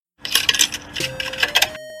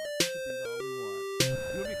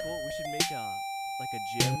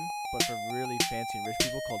but for really fancy and rich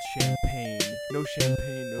people called champagne. No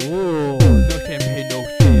champagne, no. Ooh, no champagne, no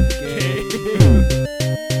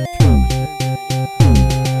champagne.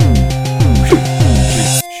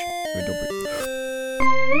 Wait, don't breathe.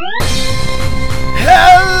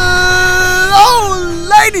 Hello,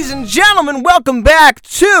 ladies and gentlemen. Welcome back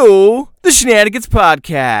to the Shenanigans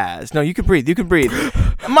Podcast. No, you can breathe. You can breathe.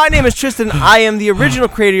 My name is Tristan. I am the original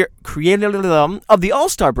creator of the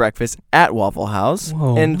All-Star Breakfast at Waffle House.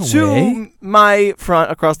 Whoa, and no to way. my front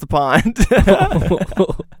across the pond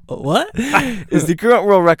What? is the current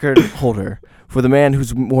world record holder for the man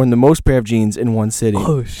who's worn the most pair of jeans in one sitting.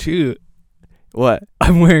 Oh, shoot. What?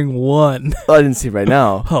 I'm wearing one. Oh, I didn't see right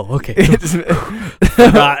now. Oh, okay.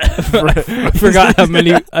 I forgot how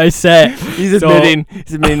many I said. He's admitting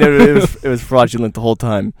that it was fraudulent the whole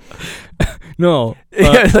time. No.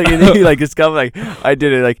 Like, and he like just got like, I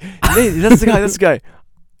did it. Like, hey, that's the guy.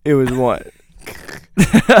 It was one.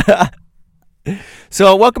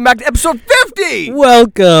 So welcome back to episode 50.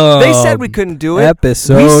 Welcome. They said we couldn't do it.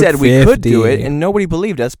 Episode we said we could 50. do it, and nobody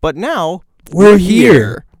believed us. But now We're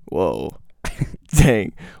here. Whoa,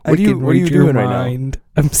 dang! I What are you can read your doing right now? mind.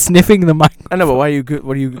 I'm sniffing the mic. I know, but why are you?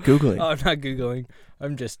 What are you googling? Oh, I'm not Googling.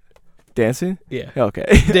 I'm just, Dancing? yeah. Okay.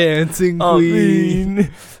 Dancing queen.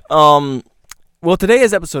 Well, today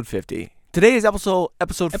is episode 50. Today is episode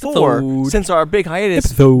 4 since our big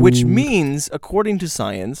hiatus, which means, according to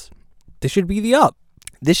science, This should be the up.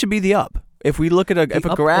 this should be the up. If we look at a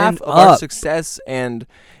up graph and of our up. success and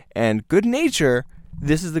good nature,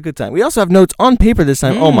 this is the good time. We also have notes on paper this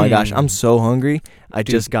time. Oh my gosh, I'm so hungry. It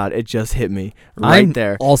just hit me right I'm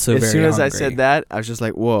there. also As very soon as I hungry. said that, I was just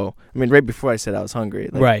like, whoa. I mean, right before I said I was hungry.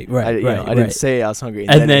 Like, I didn't say I was hungry.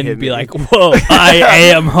 And it then hit be me. like, whoa,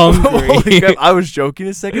 I am Holy hungry. crap, I was joking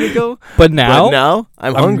a second ago. But now, But now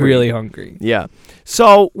I'm hungry. really hungry. Yeah.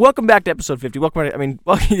 So, welcome back to episode 50. Welcome back to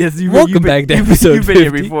episode You've been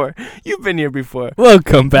here 50. before. You've been here before.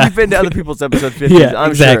 Welcome back. You've been to other people's episode 50s, Yeah,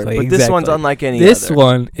 I'm exactly, sure. But this one's exactly. unlike any This other.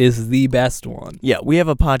 one is the best one. Yeah, we have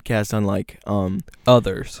a podcast unlike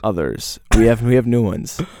Others. others. We have new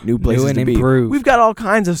ones, new places and to be. improved. We've got all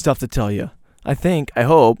kinds of stuff to tell you. I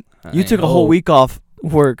hope. You I took a whole hope. week off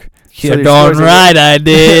work. You're your darn stories of- right I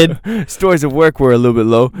did. Stories of work were a little bit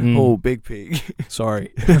low. Mm. Oh, big pig.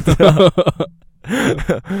 Sorry.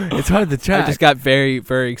 It's hard to track. I just got very,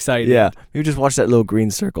 very excited. Yeah, you just watch that little green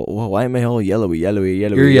circle. Whoa, why am I all yellowy? You're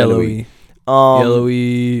yellowy.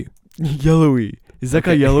 Yellowy. Yellowy. Is that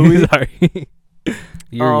guy yellowy? Sorry.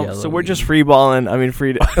 You're yellowy. So we're just free balling. I mean,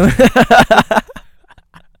 free.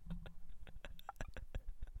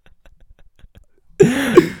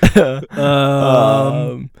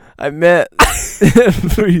 I meant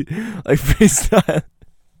freestyle.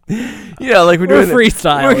 Yeah, like we're doing.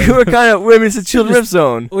 freestyling. We're kind of. It's a chill riff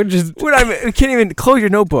zone. We're just. We can't even close your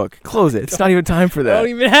notebook. Close it. It's not even time for I that. don't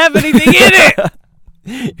even have anything in it.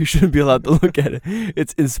 You shouldn't be allowed to look at it.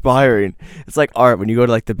 It's inspiring. It's like art. When you go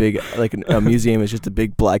to like the big, like a museum, it's just a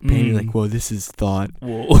big black painting. You're like, whoa, this is thought.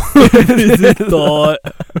 Whoa. This is thought.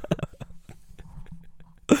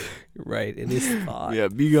 You're right. It is thought. Yeah,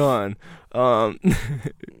 be gone. Wow.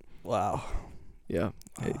 Yeah.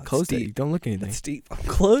 Hey, it's close it. deep. Don't look at anything. That's deep. I'm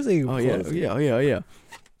closing. Oh yeah.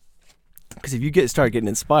 Because if you start getting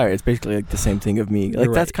inspired, it's basically like the same thing of me. Like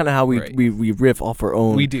You're that's right. kind of how we Right. we riff off our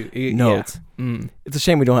own We do. notes. Yeah. Mm. It's a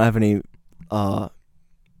shame we don't have any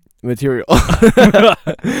material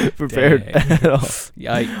prepared Dang. at all.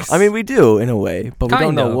 Yikes. I mean, we do in a way, but we don't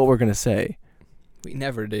Kind know of. what we're gonna say. we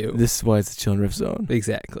never do. This is why it's a chill and riff zone.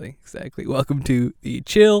 Exactly. Welcome to the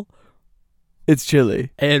chill It's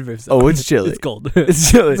chilly. and riff zone. Oh, it's chilly. It's cold.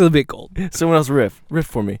 It's chilly. It's a bit cold. Someone else riff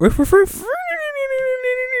for me. Riff.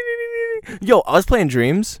 Yo, I was playing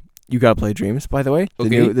Dreams. You gotta play Dreams, by the way.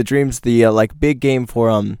 Okay. The Dreams, the like big game for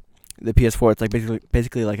the PS4. It's like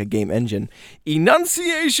basically like a game engine.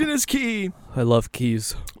 Enunciation is key. I love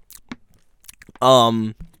keys.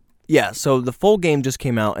 Yeah. So the full game just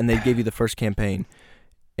came out, and they gave you the first campaign,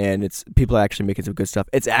 and people are actually making some good stuff.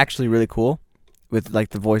 It's actually really cool with like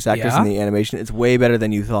the voice actors and the animation. It's way better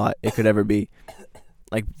than you thought it could ever be.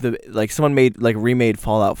 Like someone remade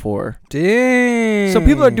Fallout 4. Dang. So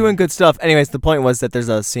people are doing good stuff. Anyways, the point was that there's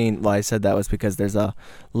a scene. Why I said that was because there's a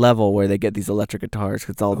level where they get these electric guitars. 'Cause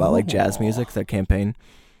it's all about like jazz music, their campaign.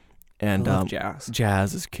 And I love jazz.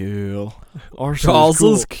 jazz is cool. Jazz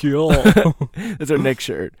is cool. That's our Nick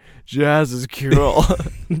shirt. Jazz is cool.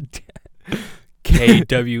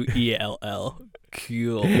 KWELL.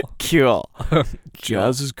 Cool. Cool.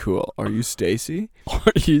 Jazz is cool. Are you Stacy? Are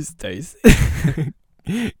you Stacy?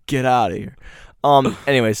 Get out of here.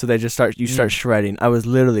 Anyway, so they just start shredding. I was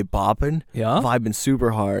literally bopping, Yeah. vibing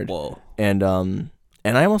super hard, Whoa. and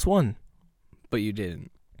and I almost won. But you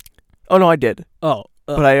didn't. Oh no, I did. Oh.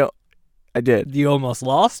 But I did. You almost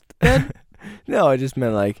lost then? No, I just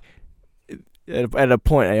meant like at a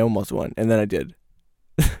point I almost won, and then I did.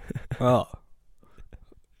 Oh.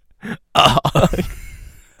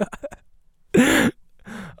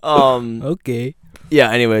 Okay. Yeah.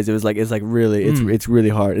 Anyways, it's really it's really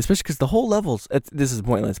hard, especially because the whole levels. This is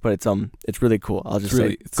pointless, but it's really cool. I'll just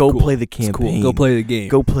say, go play the campaign. Go play the game.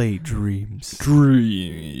 Go play Dreams.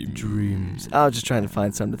 Dreams. I was just trying to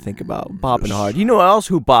find something to think about. Bopping hard. You know else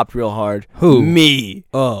who bopped real hard? Who? Me.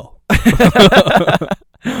 Oh.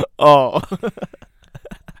 Oh.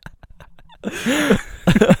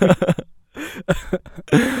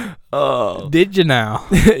 Oh. Did you now?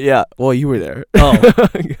 Yeah. Well, you were there. Oh.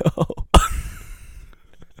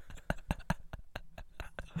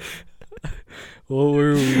 What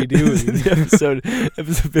were we doing? episode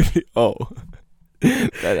 50. Oh.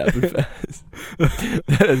 That happened fast.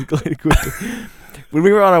 That escalated quickly. When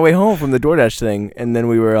we were on our way home from the DoorDash thing, and then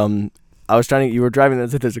we were you were driving,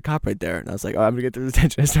 and there's a cop right there, and I was like, oh, I'm gonna get their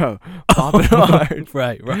attention. I started popping hard.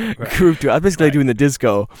 Right. Group 2. I was basically doing the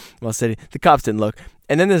disco while sitting. The cops didn't look.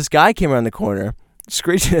 And then this guy came around the corner,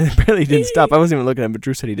 screeching, and apparently he didn't stop. I wasn't even looking at him, but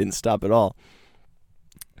Drew said he didn't stop at all.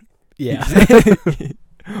 Yeah.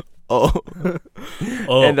 Oh.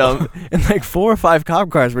 And like 4 or 5 cop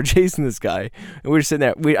cars were chasing this guy, and we were sitting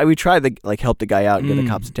there. We tried to help the guy out and get the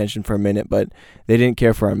cops' attention for a minute, but they didn't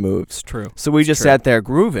care for our moves. It's true. So we just sat there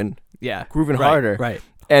grooving. Yeah. Grooving harder. Right.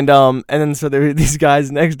 And then so there were these guys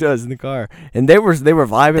next to us in the car, and they were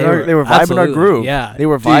vibing. They were vibing our groove. Yeah, they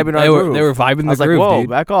were vibing our groove. They were vibing the groove. I was like, whoa, dude.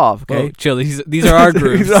 back off, okay? Whoa, chill. These are our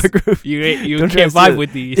grooves. These are our grooves. You can't vibe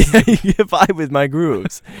with these. Yeah, you can't vibe with my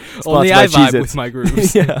grooves. Only I vibe with my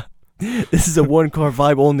grooves. Yeah, this is a 1-car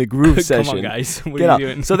vibe only groove session. Come on, guys. What Get are out. you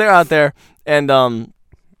doing? So they're out there, and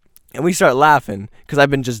we start laughing because I've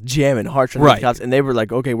been just jamming hard on the cops, and they were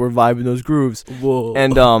like, okay, we're vibing those grooves. Whoa.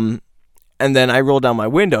 And then I roll down my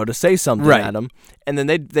window to say something at them, and then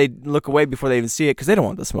they look away before they even see it because they don't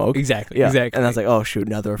want the smoke. Exactly. And I was like, oh shoot,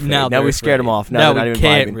 now they're afraid. Now they're we scared afraid. them off. Now they're we not even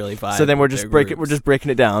can't vibing. really vibe. So then we're just breaking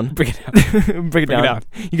it down. Break it down. Break it down.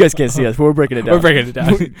 You guys can't see us, but we're breaking it down. We're breaking it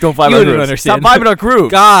down. Don't vibe You our don't grooves. understand. Stop vibing our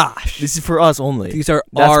grooves. Gosh. This is for us only. These are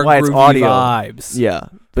That's our why it's groovy audio. vibes. Yeah,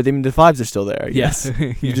 but I mean, the vibes are still there. Yes.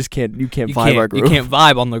 You just can't. You can't vibe our groove. You can't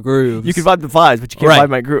vibe on the grooves. You can vibe the vibes, but you can't vibe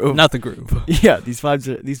my groove. Not the groove. Yeah, these vibes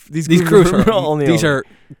are these grooves are are only.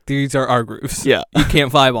 These are our grooves. Yeah. You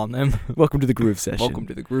can't vibe on them. Welcome to the groove session. Welcome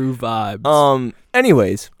to the groove vibes.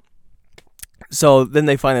 Anyways, so then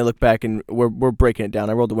they finally look back and we're breaking it down.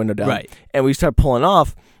 I rolled the window down. Right. And we start pulling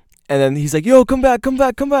off. And then he's like, "Yo, come back!"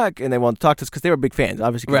 And they want to talk to us because they were big fans,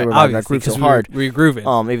 obviously. Because they were vibing our groove so hard. We were grooving.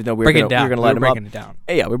 Even though we were gonna light them up. Breaking it down.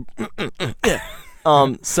 Yeah,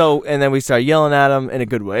 we're. So and then we start yelling at them in a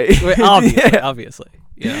good way. Obviously.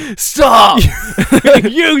 Yeah. Stop!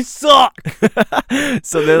 You suck!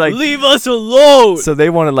 So they're like, leave us alone! So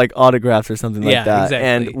they wanted like autographs or something like that. Exactly.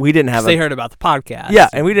 And we didn't have they heard about the podcast. Yeah,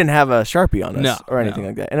 and we didn't have a Sharpie on us or anything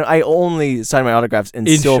like that. And I only signed my autographs in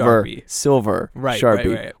silver. Sharpie. Silver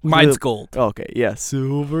Sharpie. Right. Mine's gold. Okay, yeah,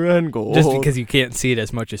 silver and gold. Just because you can't see it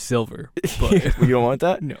as much as silver. But you don't want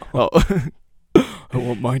that? No. Oh. I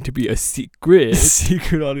want mine to be a secret.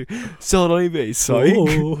 Secret autograph. Sell it on eBay, sorry.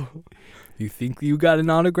 Oh. You think you got an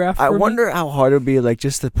autograph for I me? wonder how hard it would be like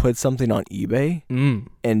just to put something on eBay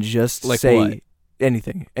and just like say what?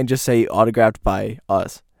 Anything and just say autographed by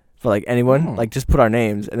us. For like anyone, like just put our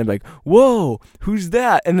names and then be like, whoa, who's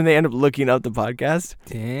that? And then they end up looking up the podcast.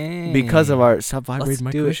 Dang. Because of our stop vibrating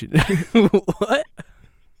my cushion. What?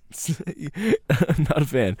 I'm not a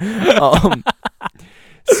fan.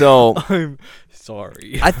 So I'm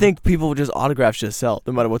sorry. I think people just autographs just sell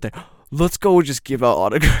no matter what they. Let's go just give out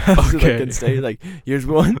autographs. Okay. And say like, here's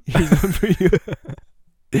one for you.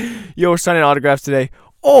 Yo, we're signing autographs today.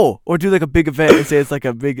 Oh, or do like a big event and say it's like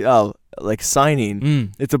a big like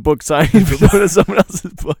signing. It's a book signing for someone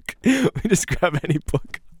else's book. We just grab any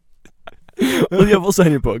book. We'll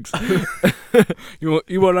sign your books. You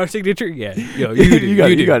want our signature? Yeah. Yo, you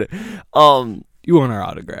got it. You want our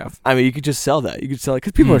autograph. I mean, you could just sell that. You could sell it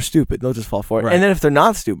because people are stupid. They'll just fall for it. Right. And then if they're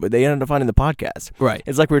not stupid, they end up finding the podcast. Right.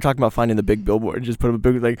 It's like we were talking about finding the big billboard and just put up a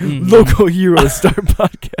big like local heroes start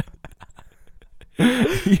podcast.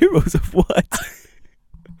 Heroes of what?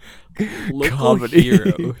 Local Comedy.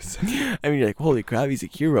 heroes. I mean, you're like, holy crap, he's a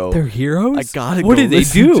hero. They're heroes? I gotta What go did they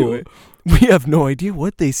listen do? to it. We have no idea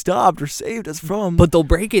what they stopped or saved us from. But they'll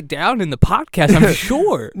break it down in the podcast, I'm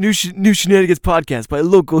sure. New Shenanigans podcast by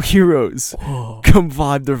local heroes. Whoa. Come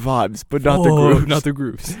vibe their vibes, but not their grooves. Not the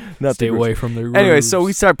grooves. Not Stay the grooves. away from the grooves. Anyway, so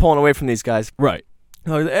we start pulling away from these guys. Right. I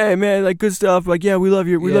was like, hey man, like good stuff. Like yeah, we love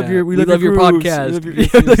your We love your grooves. podcast. We love your,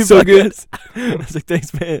 It's we love your so good. podcast." I was like,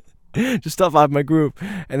 thanks man. Just stop off my groove.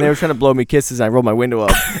 And they were trying to blow me kisses, and I rolled my window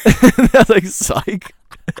up. I was like, psych.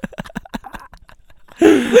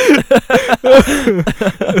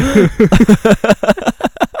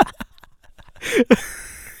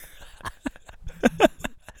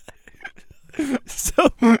 So,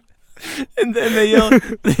 and then they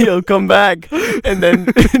yell, come back. And then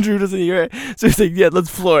Drew doesn't hear it. So he's like, yeah, let's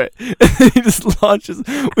floor it. And then he just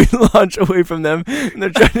we launch away from them, and they're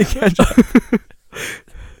trying to catch up.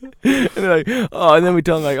 And they're like, oh, and then we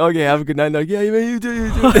tell them like, okay, have a good night. And they're like, yeah, man, you do.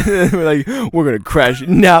 And then we're like, we're gonna crash.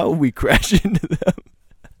 Now we crash into them.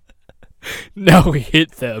 Now we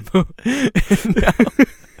hit them.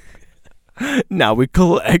 Now we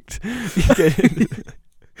collect.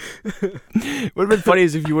 Would have been funny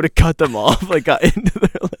is if you would have cut them off, like got into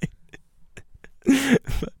their lane.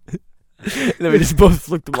 And then we just both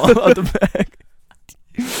flicked them off out the back.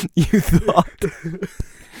 You thought,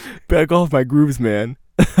 back off my grooves, man.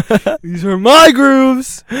 These are my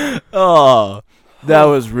grooves. Oh, that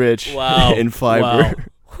was rich in fiber. Wow.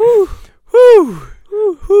 Whew, whew,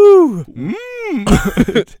 whew.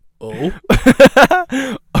 Mm. Oh.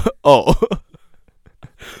 Oh.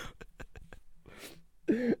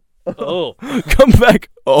 Oh. Come back.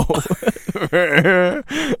 Oh.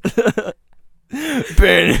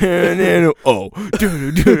 Oh.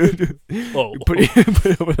 Oh. Put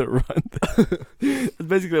it over the run. That's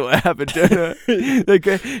basically what happened. Like,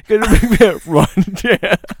 gonna make me run.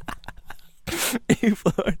 Yeah.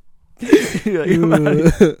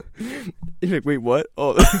 You're like, wait, what?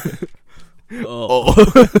 Oh. Oh.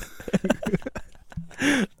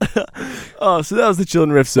 Oh, so that was the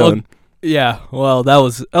Chillin' Riff Zone. Yeah, well, that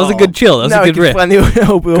was a good chill. That was now a good riff.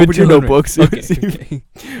 Open your notebooks. Okay.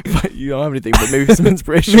 But you don't have anything, but maybe some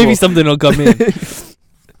inspiration. Maybe something will come in.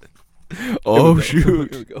 Oh, Here we go.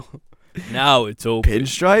 shoot. Here we go. Now it's open.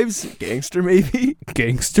 Pinstripes? Gangster, maybe?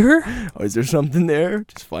 Gangster? Or is there something there?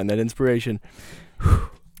 Just find that inspiration.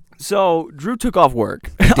 So, Drew took off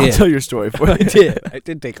work. I'll tell your story for you. I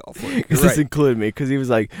did take off work. Because this included me. Because he was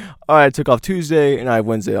like, all right, I took off Tuesday, and I have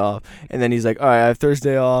Wednesday off. And then he's like, all right, I have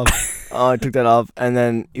Thursday off. I took that off. And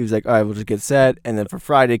then he was like, all right, we'll just get set. And then for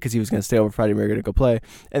Friday, because he was going to stay over Friday, we were going to go play.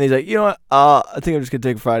 And he's like, you know what? I think I'm just going to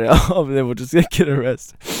take Friday off, and then we'll just get a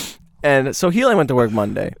rest. And so he only went to work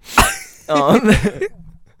Monday.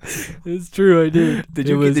 It's true, I did. Did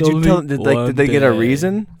you tell them, did they get a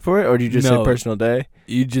reason for it, or did you just say personal day?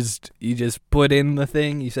 You just put in the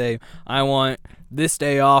thing. You say, I want this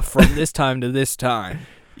day off from this time to this time.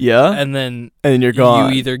 Yeah, and then you're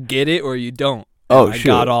gone. You either get it or you don't. Oh, I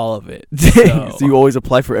got all of it. So you always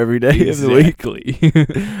apply for every day of the week.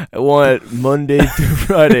 I want Monday through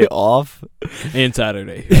Friday off. And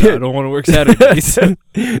Saturday. I don't want to work Saturdays.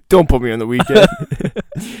 Don't put me on the weekend.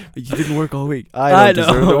 You didn't work all week. I don't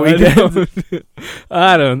deserve the weekend.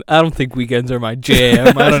 I don't think weekends are my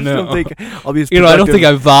jam. I don't know. I'll be I don't think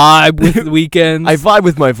I vibe with the weekends. I vibe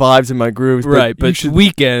with my vibes and my grooves. Right, but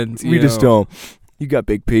weekends, we just don't. You got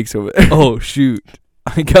big peaks over there. Oh, shoot.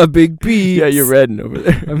 I got big peaks. Yeah, you're redding over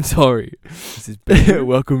there. I'm sorry. This is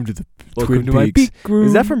Welcome to the Welcome Twin to Peaks. my peak room.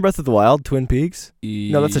 Is that from Breath of the Wild, Twin Peaks?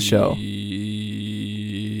 No, that's a show.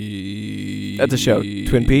 That's a show.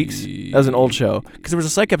 Twin Peaks? That was an old show. Because there was a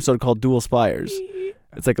psych episode called Dual Spires.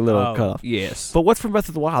 It's like a little cutoff. Yes. But what's from Breath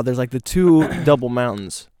of the Wild? There's like the two double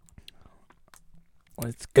mountains.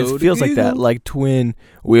 Let's go. It feels Google. like that, like twin.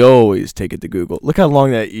 We always take it to Google. Look how long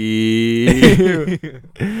that E.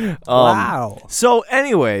 Wow. So,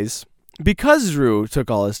 anyways, because Drew took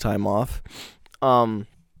all his time off,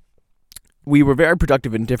 we were very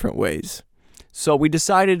productive in different ways. So we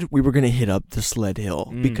decided we were going to hit up the sled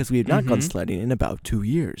hill because we had not gone sledding in about 2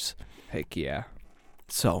 years. Heck yeah.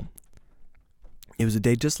 So it was a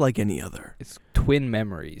day just like any other. It's twin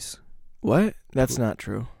memories. What? That's not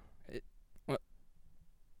true.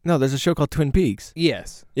 No, there's a show called Twin Peaks.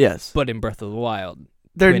 Yes. Yes. But in Breath of the Wild,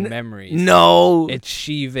 They're twin memories. No. It's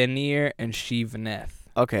She-Vanir and She-Vaneth.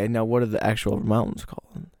 Okay, now what are the actual mountains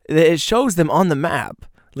called? It shows them on the map.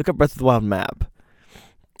 Look up Breath of the Wild map.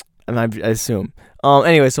 And I assume.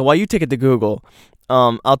 Anyway, so while you take it to Google,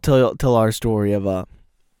 I'll tell our story of well,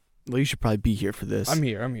 you should probably be here for this. I'm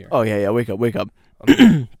here. Oh yeah, wake up.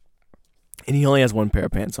 And he only has one pair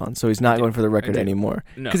of pants on, so he's not going for the record anymore.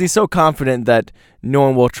 Because he's so confident that no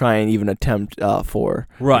one will try and even attempt for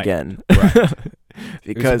again. Right.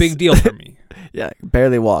 Because it's a big deal for me. Yeah,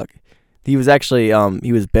 barely walk. He was actually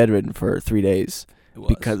he was bedridden for 3 days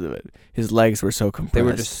because of it. His legs were so compressed. They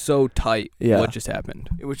were just so tight. Yeah. What just happened?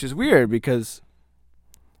 Which is weird because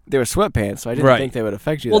they were sweatpants, so I didn't think they would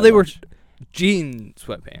affect you. Well, that much. jean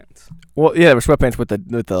sweatpants. Well, yeah, they were sweatpants with the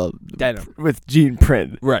Denim. with jean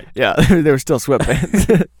print. Right. Yeah, they were still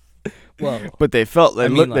sweatpants. Well, but they felt they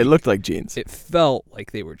looked like jeans. it felt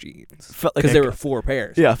like they were jeans Felt like because there were 4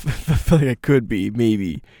 pairs. Yeah, felt like it could be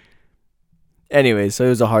maybe. Anyway, so it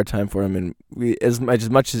was a hard time for him, and as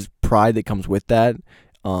much as pride that comes with that,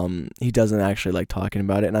 he doesn't actually like talking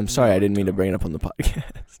about it. And I'm sorry, No, I didn't mean to don't. bring it up on the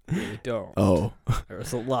podcast. Really don't. Oh, There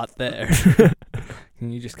was a lot there.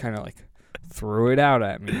 And you just kind of like threw it out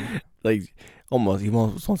at me. like he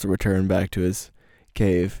almost wants to return back to his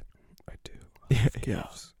cave. I do. Yeah.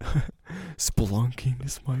 Spelunking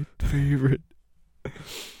is my favorite.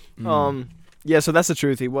 Yeah, so that's the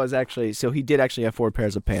truth. He did actually have 4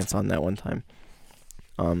 pairs of pants on that one time.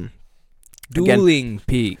 Dueling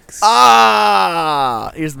Peaks.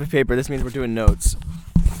 Here's the paper. This means we're doing notes.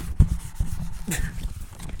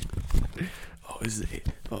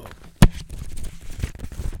 Oh.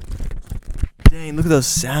 Dang, look at those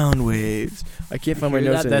sound waves. I can't find my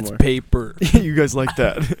notes That's anymore. paper. You guys like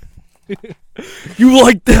that? You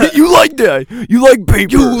like that? You like that? You like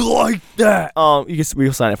paper? You like that?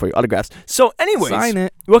 We'll sign it for you. Autographs. So, anyways, Sign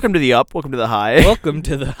it. welcome to the up. Welcome to the high. Welcome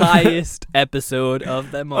to the highest episode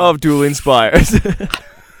of them all. Of Dueling Spires.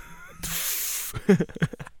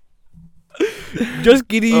 Just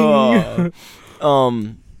kidding. Dueling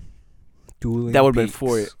That would have been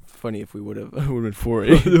Peaks. funny if we would have. It would have been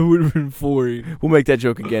 40. That would have been 40. We'll make that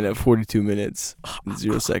joke again at 42 minutes and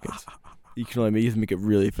 0 seconds. You can only make it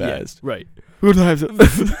really fast. Yeah, right. Was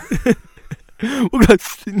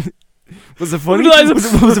it funny? What did I-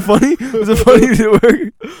 Was it funny? Was it funny? Did it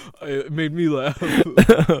work? It made me laugh.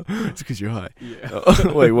 It's because you're high. Yeah.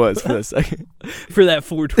 Well, it was for a second. For that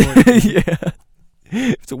 420. Yeah.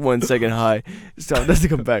 It's a 1 second high. So it doesn't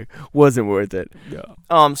come back. Wasn't worth it.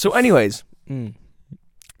 Yeah. So anyways, Mm.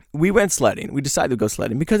 we went sledding. We decided to go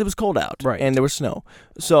sledding because it was cold out. Right. And there was snow.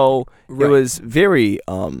 So Right. it was very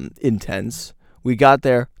intense. We got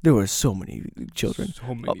there. There were so many children.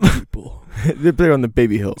 So many people. They're on the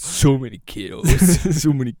baby hill. So many kiddos.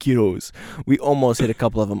 So many kiddos. We almost hit a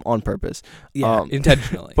couple of them on purpose. Yeah,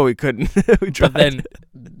 intentionally. But we couldn't. We tried. But then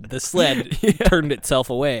the sled turned itself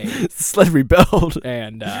away, the sled rebelled.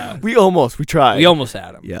 and We tried. we almost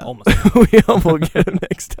had him. Yeah. Almost. We almost get him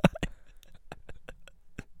next time.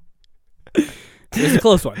 It was a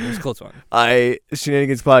close one. It was a close one.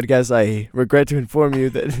 Shenanigans Podcast, I regret to inform you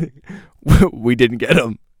that we didn't get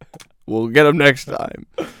him. We'll get him next time.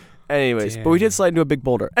 Anyways, but we did slide into a big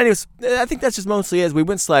boulder. Anyways, I think that's just mostly as we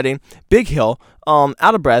went sledding. Big hill, out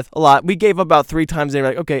of breath a lot. We gave up about 3 times. They were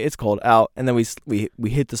like, okay, it's cold, out. And then we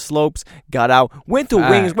hit the slopes, got out, went to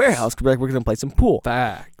Facts. Wings Warehouse because we're going to play some pool.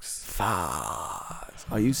 Facts.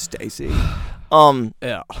 Are you Stacy?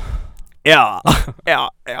 Yeah. Yeah.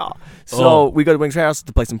 So we go to Wings Warehouse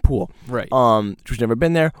to play some pool. Right. Which we've never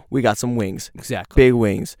been there. We got some wings. Exactly. Big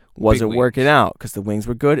wings. Wasn't wings. working out because the wings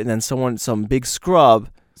were good. And then some big scrub.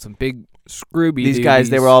 Some big scrooby. These guys,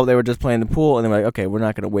 they were just playing the pool, and they were like, okay, we're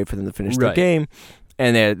not going to wait for them to finish the Right. game.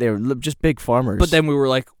 And they were just big farmers. But then we were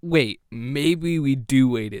like, wait, maybe we do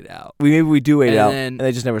wait it out. maybe we do wait And out, then- and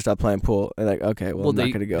they just never stopped playing pool. And like, okay, well I'm not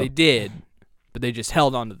they, going to go. They did, but they just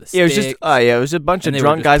held on to the Yeah, it was stick. just it was a bunch and of they were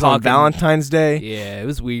drunk just guys on talking. Valentine's Day. Yeah, it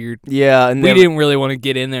was weird. Yeah, and We they didn't really want to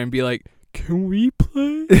get in there and be like, can we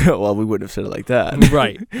play? well, we wouldn't have said it like that.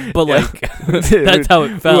 Right. But Yeah. like, that's how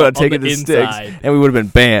it felt would've on taken the the sticks. inside. And we would have been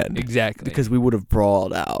banned Exactly. because we would have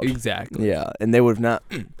brawled out. Exactly. Yeah, and they would have not.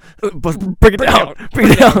 But bring it down.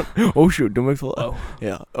 Bring it down. Oh shoot! Don't make fun. Oh.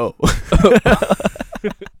 Yeah. Oh.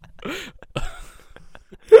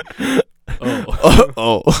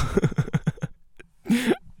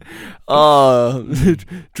 Oh.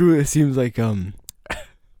 Drew, it seems like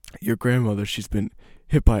your grandmother, she's been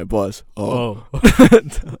hit by a bus. Oh.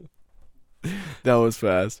 That was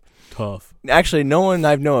fast. Tough. Actually, no one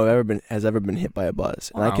I know has ever been hit by a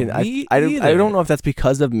bus. And Wow, me I either. don't know if that's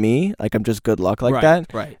because of me, like I'm just good luck like right,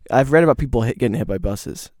 that. Right. I've read about people getting hit by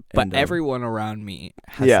buses. But and, everyone around me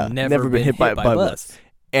has yeah, never been hit by a bus.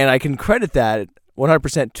 and I can credit that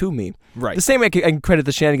 100% to me. Right. The same way I can credit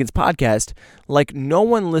the Shenanigans Podcast. Like, no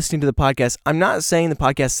one listening to the podcast, I'm not saying the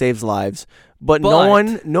podcast saves lives, but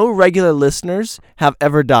no regular listeners have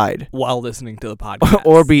ever died While listening to the podcast.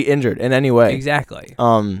 or be injured in any way. Exactly.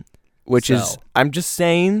 Which is, So. I'm just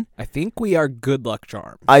saying, I think we are good luck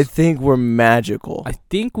charms. I think we're magical. I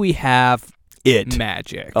think we have It.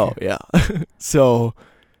 magic. Oh, yeah. So,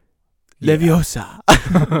 Yeah. Leviosa.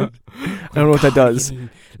 I don't know what that does.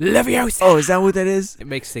 Leviosa. Oh, is that what that is? It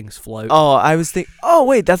makes things float. Oh, I was thinking. Oh,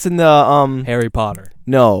 wait, that's in the Harry Potter.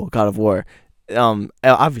 No, God of War.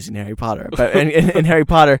 obviously in Harry Potter, but in Harry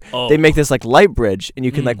Potter, Oh. they make this like light bridge, and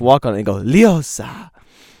you can like walk on it and go Liosa,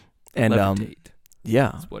 and Levitate.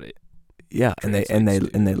 yeah, That's what it. yeah, and they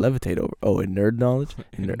translates to. levitate over. Oh, and nerd knowledge,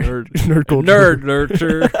 Nerd. nerd culture. Nerd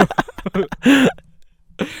nurture.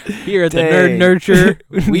 Here at the Dang. Nerd Nurture,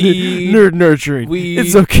 we nerd nurturing. we-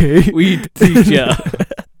 It's okay. we teach ya.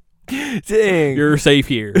 Dang. You're safe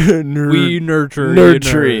here. nerd. We nurture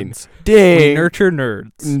Nurturing. you nerds. Dang. We nurture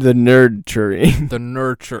nerds. The nurturing. The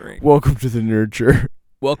nurturing. Welcome to the nurture.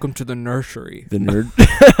 Welcome to the nursery. The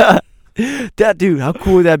nerd. That dude, how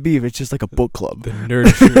cool would that be if it's just like a book club? The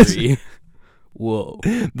nursery. Whoa.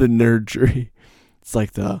 The nursery. It's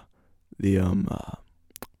like the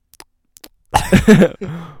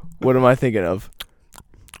what am I thinking of?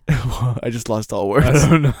 I just lost all words. I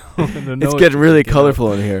don't know. I don't know It's what getting you're really thinking of.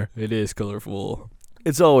 colorful in here. It is colorful.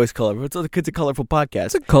 It's always colorful. It's a colorful podcast.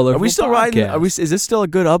 It's a colorful. Are we still riding? Are we? Is this still a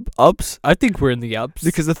good ups? I think we're in the ups.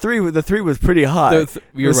 Because the three was pretty high.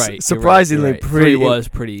 You're was right. surprisingly you're right. pretty- Three was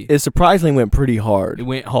pretty. It surprisingly went pretty hard. It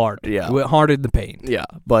went hard. Yeah. It went hard in the paint. Yeah,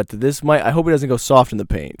 but this might. I hope it doesn't go soft in the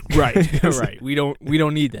paint. Right. Right. We don't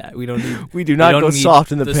need that. We don't need We do not don't go need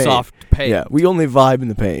soft in the, the paint. soft paint. Yeah, we only vibe in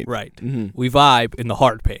the paint. Right. hmm We vibe in the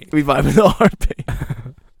hard paint. We vibe in the hard paint.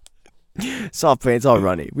 Soft paint's all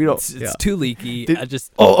runny. We don't. It's yeah. too leaky. Did- I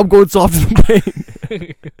just Oh, I'm going soft in the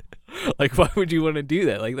paint. like, why would you want to do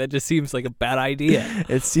that? Like, that just seems like a bad idea.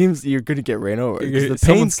 It seems you're gonna get ran over. 'cause the Someone's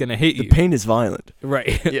paint's gonna hit the you. paint is violent.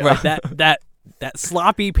 Right. Yeah. Right. That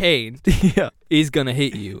sloppy paint Yeah, is gonna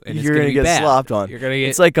hit you, and you're it's gonna be get bad. slopped on. You're gonna get.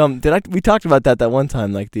 It's like we talked about that one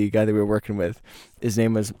time, like the guy that we were working with, his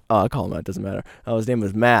name was I'll call him out, doesn't matter. His name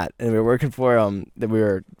was Matt, and we were working for that we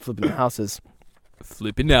were flipping the houses.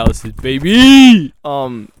 flipping houses, baby.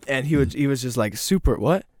 And he was just like super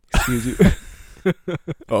what? Excuse you.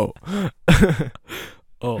 Oh.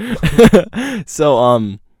 Oh. So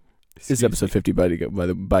this is episode 50 by the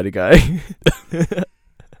guy.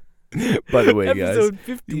 By the way, guys. Episode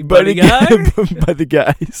 50, By buddy the guy. by the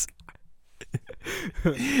guys.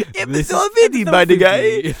 Episode 50 by the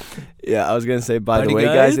guy. Yeah, I was gonna say by the Buddy way,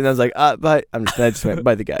 guys? guys, and I was like, bye. I just went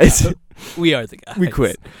by the guys. We are the guys. We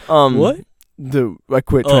quit. What? I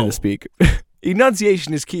quit trying Oh. to speak.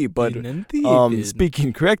 Enunciation is key, but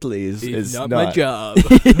speaking correctly is not my job.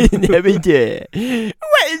 Never did. Why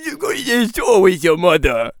did you go to the store with your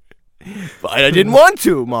mother? Fine, I didn't want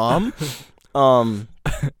to, Mom.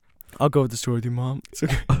 I'll go to the store with you, Mom. It's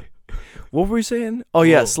okay. What were we saying? Oh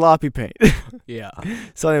yeah, Whoa. sloppy paint. Yeah.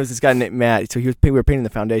 So there was this guy named Matt. So we were painting the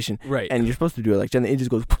foundation, Right. and you're supposed to do it like, and it just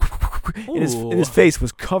goes. And his Ooh. face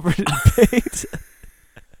was covered in paint.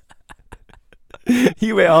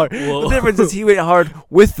 He went hard. Whoa. The difference is he went hard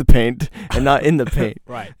with the paint and not in the paint,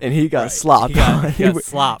 Right. and he got Right. slopped. He got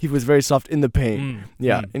slopped. He was very soft in the paint. Mm,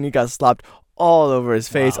 Yeah, mm. and he got slopped all over his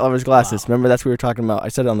face, Wow, all over his glasses. wow. Remember, that's what we were talking about. I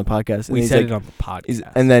said it on the podcast. And We he's said like, it on the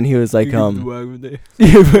podcast. and then he was like, yeah,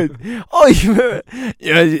 oh, you know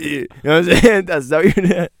what I'm saying? That's not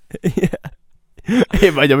you. Yeah. Hey,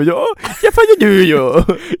 my name is you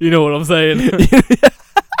know what I'm saying?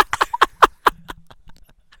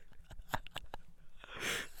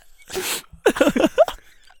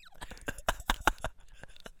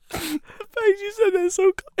 You said that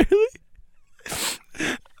so clearly.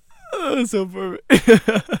 Oh, so perfect.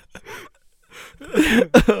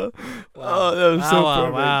 Oh, that was so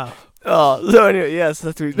perfect. Wow. Oh, so anyway, yes,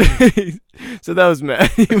 that's what so that was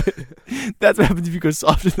Matt. That's what happens if you go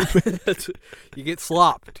soft in the That's- you get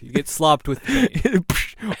slopped. You get slopped with paint.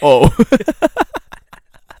 Oh.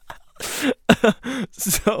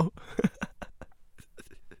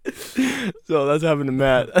 So that's happened to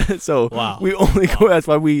Matt. So Wow. we only go. That's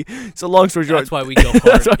why we. So long story short, That's why we go hard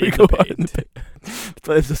that's why we in go the hard in paint. the paint. That's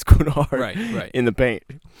why it's just going hard Right. in the paint,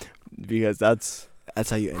 because that's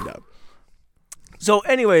how you end up. So,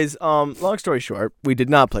 anyways, long story short, we did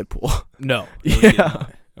not play pool, No. Yeah.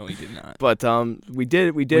 No, we did not. but we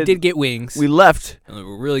did. We did get wings. We left. and they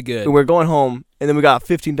were really good. And we were going home, and then we got a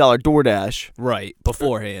 $15 DoorDash. right.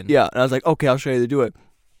 Beforehand. Yeah, and I was like, okay, I'll show you how to do it.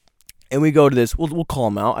 And we go to this. We'll call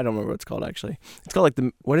them out. I don't remember what it's called actually. It's called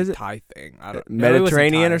like what is it? Thai thing. I don't.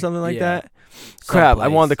 Mediterranean or something like that. Crap! I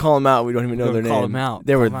wanted to call them out. We don't even know their name. Call them out.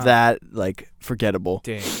 They were Call 'em out. that like forgettable.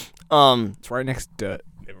 Dang. It's right next to.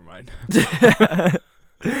 Never mind.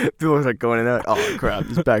 People were like going in there. Like, oh crap!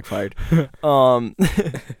 This backfired.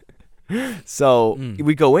 So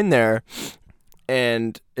we go in there,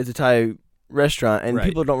 and it's a Thai restaurant, and Right.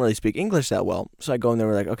 people don't really speak English that well. So I go in there.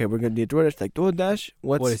 We're like, okay, we're gonna need DoorDash. Like DoorDash.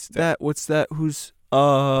 What's What is that? What's that? Who's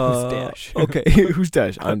Dash? Okay, who's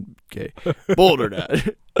Dash? I'm gay. Boulder Dash.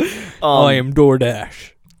 I am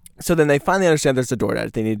DoorDash. So then they finally understand there's a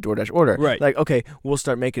DoorDash. They need a DoorDash order. Right. Like, okay, we'll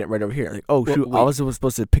start making it right over here. Like, oh, Well, shoot, I wait. was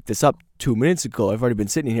supposed to pick this up 2 minutes ago. I've already been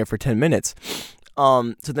sitting here for 10 minutes.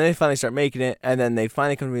 So then they finally start making it, and then they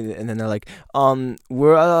finally come to me, and then they're like,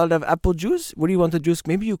 we're out of apple juice. What do you want the juice?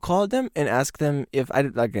 Maybe you call them and ask them if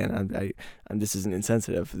this isn't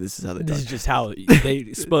insensitive. This is how they This talk. is just how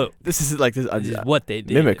they spoke. This is like this. This is what they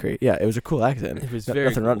did. Mimicry. Yeah, it was a cool accent. It was No- very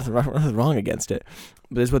nothing, cool. nothing wrong against it.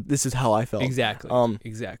 But this is how I felt. Exactly.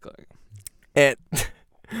 Exactly. And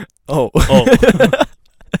oh.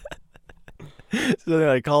 So then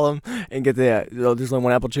I call them and get there's only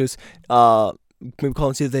one apple juice. Maybe call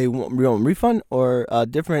and see if they want a refund or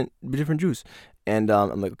different juice. And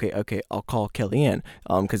I'm like, okay, I'll call Kellyanne.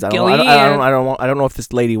 Because I don't know if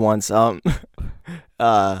this lady wants another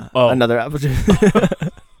apple juice.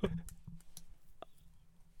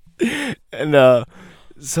 And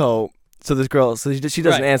so this girl, so she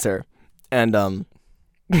doesn't Right. answer, and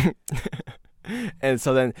and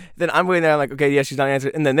so then I'm waiting there. I'm like, okay, yeah, she's not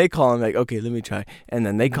answering. And then they call him, like, okay, let me try. And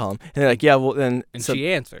then they call him, and they're like, yeah, well then. And so, she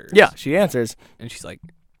answers. yeah, she answers, And she's like,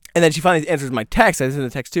 and then she finally answers my text. I sent the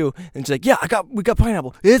text too, and she's like, yeah, we got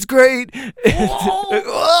pineapple. It's great.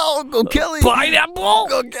 Whoa, go Kelly. pineapple.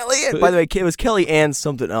 Go Kelly. And by the way, it was Kelly Ann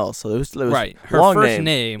something else. So it was Right. Her long first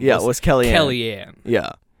name Yeah, was was Kelly Ann. Kellyanne.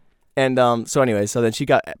 Yeah. And so anyway, so then she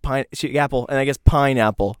got apple, and I guess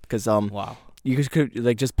pineapple, because Wow. you could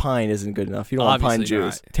like just pine isn't good enough. You don't want pine Obviously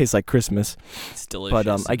juice. not. It tastes like Christmas. It's delicious.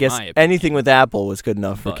 But I in guess my opinion. anything with apple was good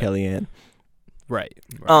enough for But- Kellyanne. Right.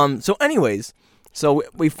 So anyways, so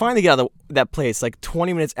we finally get out of that place like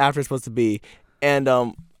 20 minutes after it's supposed to be, and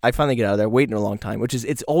I finally get out of there, waiting a long time, which is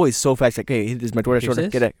it's always so fast. Like, hey, here's my DoorDash Here's order,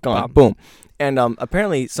 this. get it, gone, Bam. boom. And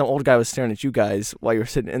apparently some old guy was staring at you guys while you were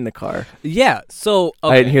sitting in the car. Yeah. So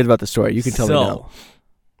okay. I didn't hear about the story. You can tell me now.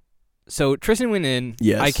 So Tristan went in.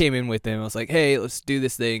 Yes. I came in with him. I was like, hey, let's do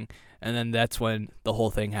this thing. And then that's when the whole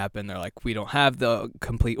thing happened. They're like, we don't have the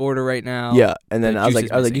complete order right now. Yeah, and then the I was juice like,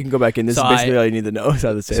 is you missing. can go back in. This So is basically all you need to know. Is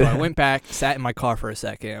how to say So that. I went back, sat in my car for a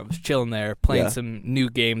second. I was chilling there, playing Yeah. some new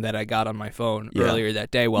game that I got on my phone Yeah. earlier that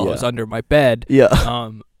day while Yeah. I was under my bed. Yeah.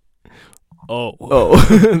 Oh,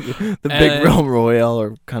 The big And- Realm Royale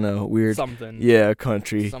or kind of weird. something. Yeah,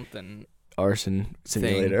 country Something. arson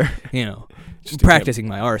simulator. You know, Just a practicing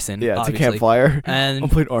my arson. Yeah, it's obviously. a campfire. And I'm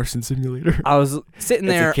playing arson simulator. I was sitting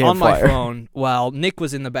It's a there on my campfire. phone while Nick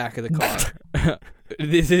was in the back of the car.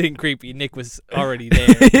 This isn't creepy. Nick was already there.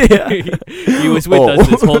 Yeah. He was with us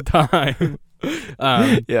this whole time.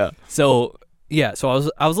 Yeah. So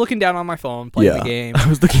I was looking down on my phone playing Yeah. the game. I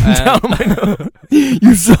was looking And- down on my nose.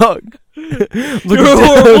 You suck. Looking You're a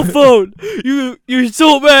down- horrible phone. You're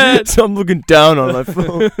so bad. So I'm looking down on my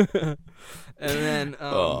phone. And then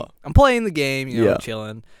Oh. I'm playing the game, Yeah.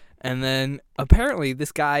 chilling. And then apparently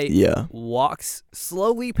this guy Yeah. walks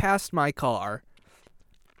slowly past my car,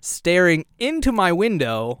 staring into my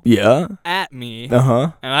window Yeah. at me,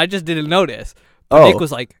 Uh-huh. and I just didn't notice. But Oh. Nick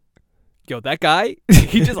was like, yo, that guy,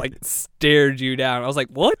 he just like stared you down. I was like,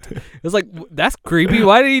 what? It was like, that's creepy.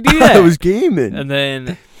 Why did he do that? I was gaming. And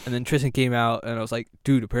then Tristan came out, and I was like,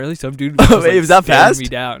 dude, apparently some dude Oh, was just, like, it was that staring fast? me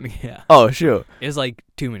down. Yeah. Oh, shoot. It was like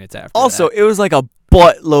 2 minutes after Also, that. it was like a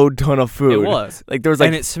buttload ton of food. It was. Like, there was like...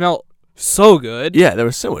 And it smelled so good. yeah, there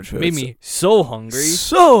was so much food. Made me so hungry.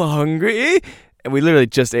 So hungry. And we literally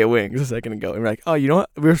just ate wings a second ago. And we're like, oh, you know what?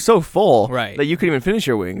 We were so full Right. that you couldn't even finish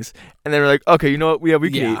your wings. And then we're like, okay, you know what? We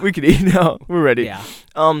can Yeah. eat. We can eat now. We're ready. Yeah.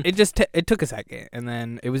 It It took a second, and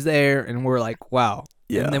then it was there, and we're like, wow.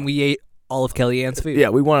 Yeah. And then we ate all of Kellyanne's food. Yeah,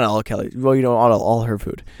 we wanted all Kelly. Well, all her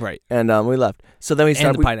food. Right. And we left. So then we And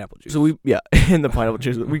started. the pineapple juice. So and the pineapple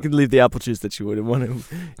juice. We could leave the apple juice that you would have wanted.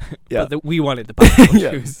 Yeah. But we wanted the pineapple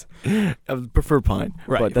Yeah. juice. I would prefer pine.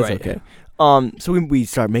 Right, But that's right, okay. So we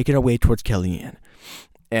started making our way towards Kellyanne.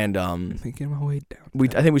 And Thinking my way down.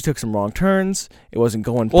 I think we took some wrong turns. It wasn't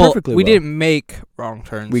going Well, perfectly we well. didn't make wrong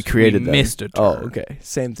turns. We created them. missed a turn. Oh, okay.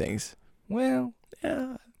 Same things. Well,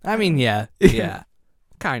 Yeah. I mean, yeah.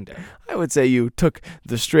 Kind of. I would say you took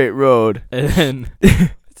the straight road And then,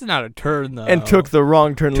 it's not a turn, though. and took the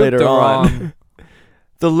wrong turn Took later the on. wrong-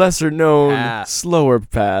 The lesser known, Ah. slower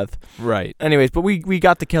path. Right. Anyways, but we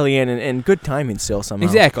got to Kellyanne and good timing still somehow.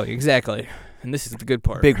 Exactly. And this is the good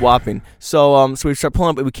part. Big whopping. So so we start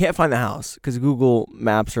pulling up, but we can't find the house because Google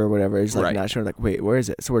Maps or whatever is like Right. not sure. Like, wait, where is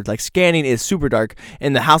it? So we're like scanning. It's super dark,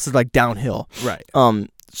 and the house is like downhill. Right.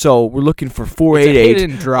 So we're looking for It's a 488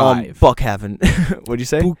 hidden drive. Buckhaven. What'd you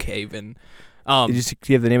say? Bookhaven. Did you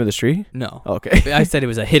give the name of the street? No. Oh, okay. I said it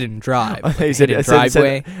was a hidden drive. I thought like you a said- hidden I said-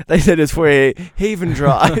 driveway. They said it's 488 Haven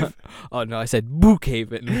Drive. Oh no, I said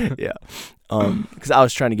Bookhaven. Yeah. Because I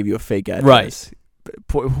was trying to give you a fake address. Right.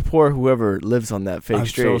 poor whoever lives on that fake I'm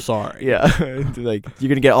street. so sorry. Yeah, like you're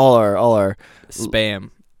gonna get all our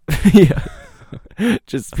Spam. yeah.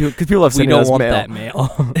 Just because people have We sent don't us want mail. that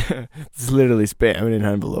mail. It's literally spam in an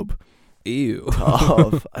envelope. Ew.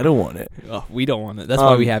 Oh, I don't want it. Oh, we don't want it. That's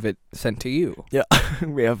why we have it sent to you. Yeah,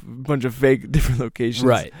 we have a bunch of fake different locations.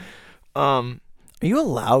 Right. Are you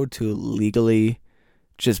allowed to legally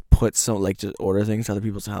just put just order things to other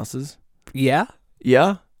people's houses? Yeah,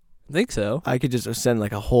 Yeah, I think so. I could just send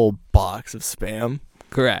like a whole box of spam.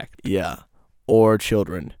 Correct. Yeah, or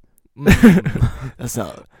children. Mm, That's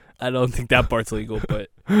not. I don't think that part's legal, but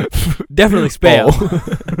definitely spam.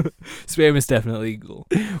 Oh. Spam is definitely legal.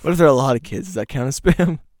 What if there are a lot of kids? Does that count as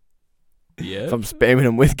spam? Yeah. If I'm spamming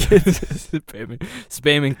them with kids,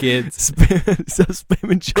 Spamming kids.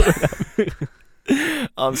 spamming children.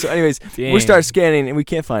 So anyways, Dang. we start scanning and we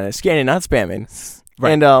can't find it. Scanning, not spamming.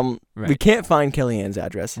 Right. And we Right. can't find Kellyanne's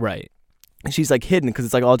address. Right. And she's like hidden because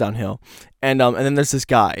it's like all downhill. And then there's this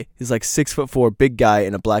guy. He's like 6'4", big guy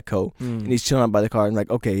in a black coat, and he's chilling out by the car. And like,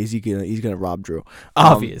 okay, he's gonna rob Drew,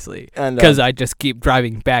 Obviously, and because I just keep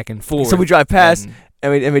driving back and forth. so we drive past. and-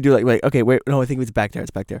 And we do like okay, wait, no, I think it's back there. It's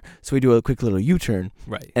back there. So we do a quick little U-turn,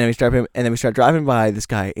 right. and then we start driving by this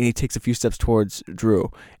guy, and he takes a few steps towards Drew,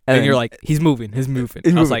 And then you're like, he's moving. he's I was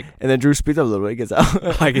moving. like, and then Drew speeds up a little bit, he gets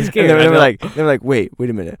out, Like, he's and scared, then, I we're know. like, wait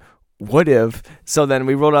a minute, what if? So then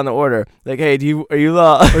we wrote down the order, like, hey, are you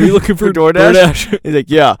looking for DoorDash? He's like,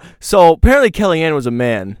 yeah. So apparently Kellyanne was a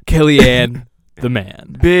man, Kellyanne, the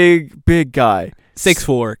man. big guy,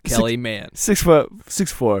 6'4", Kelly man.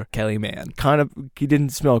 6'4", Kelly man. kind of. He didn't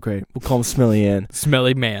smell great. We'll call him Smelly Ann.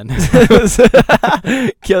 Smelly man.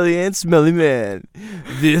 Kellyanne Smelly Man.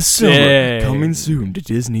 This summer, Dang. coming soon to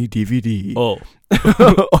Disney DVD. Oh.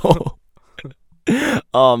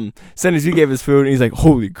 Soon as he gave his food, and he's like,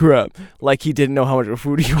 "Holy crap!" Like he didn't know how much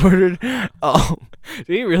food he ordered. Did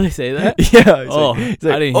he really say that? Yeah. Oh, he's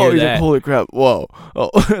I didn't hear he's that. like, "Holy crap! Whoa!" Oh,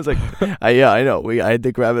 I was like, "Yeah, I know. I had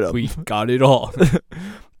to grab it up." We got it all.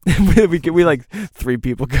 we like 3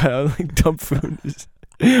 people got out like dump food in his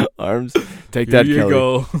arms. Take that, Here you Kelly.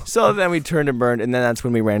 go. So then we turned and burned, and then that's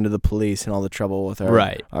when we ran to the police and all the trouble with our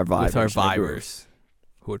Right. our vibers. With our and our groove. vibers.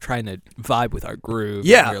 Who are trying to vibe with our groove.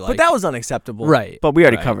 Yeah, and you're but like, that was unacceptable. Right. But we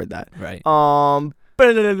already Right. covered that. Right.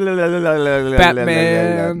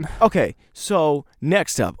 Batman. Okay, so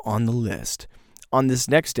next up on the list, on this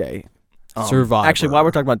next day, Survivor. Actually, while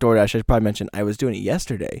we're talking about DoorDash, I should probably mention I was doing it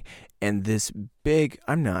yesterday, and this big.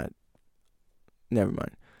 I'm not. Never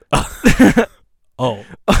mind. Oh.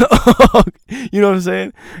 You know what I'm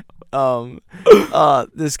saying?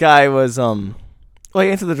 This guy was well, he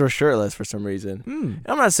answered the door shirtless for some reason.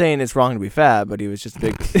 I'm not saying it's wrong to be fat, but he was just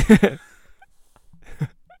big.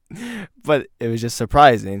 But it was just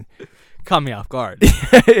surprising. Caught me off guard.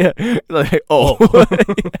 Yeah. Like, oh.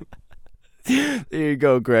 There you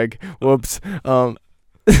go, Greg. Whoops.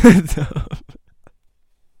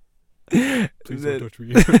 Please don't touch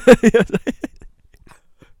me.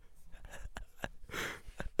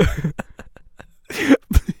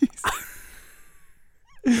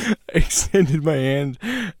 I extended my hand,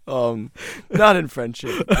 not in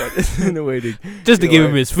friendship, but in a way to Just to you give know,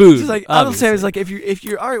 him his food. Just like I'm saying, is like if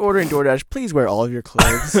you're already ordering DoorDash, please wear all of your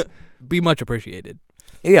clothes. Be much appreciated.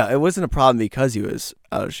 Yeah, it wasn't a problem because he was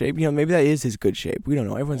out of shape. You know, maybe that is his good shape. We don't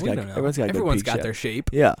know. Everyone's got Everyone's good got peak their shape.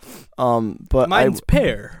 shape. Yeah. But Mine's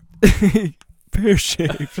pear. pear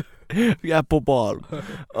shape, apple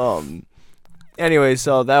bottom. Anyway,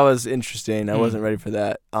 so that was interesting. I wasn't ready for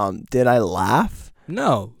that. Did I laugh?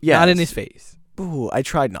 No. Yes. Not in his face. Ooh, I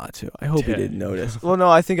tried not to. I hope he didn't Dang. notice. Well, no,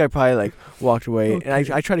 I think I probably like walked away, and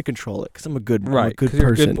I try to control it because I'm a good, I'm a Right. good 'cause you're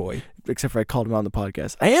a person. good boy. Except for I called him out on the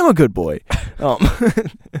podcast. I am a good boy.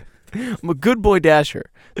 I'm a good boy dasher,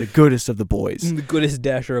 the goodest of the boys. The goodest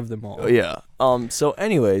dasher of them all. Yeah. So,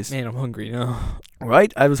 anyways, Man, I'm hungry now.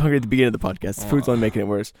 right? I was hungry at the beginning of the podcast. The food's only making it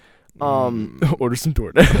worse. Order some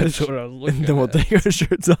DoorDash. That's what I was looking And then we'll at. take our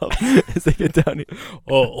shirts off as they get down here.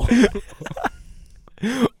 Oh.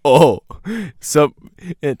 Oh, so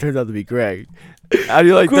it turns out to be Greg. How do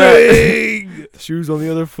you like Greg! that? Shoes on the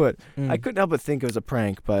other foot. Mm. I couldn't help but think it was a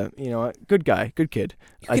prank, but you know what? Good guy, good kid.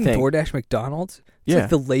 You I can think. DoorDash McDonald's? It's Yeah. like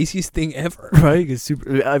the laziest thing ever. Right? It's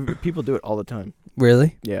super. People do it all the time.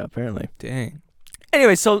 Really? Yeah, apparently. Dang.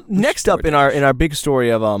 Anyway, so next up in our big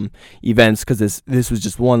story of events, because this was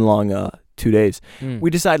just one long 2 days. We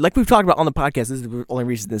decided, like we've talked about on the podcast, this is the only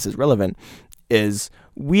reason this is relevant, is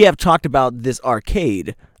we have talked about this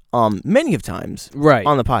arcade many of times Right.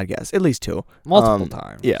 on the podcast, at least 2. Multiple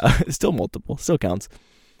times. Yeah, still multiple, still counts.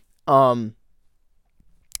 And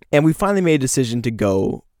we finally made a decision to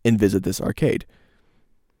go and visit this arcade.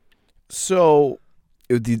 So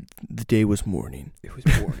The day was morning. It was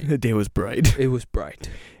morning. The day was bright. It was bright.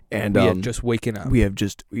 And we had just waken up. we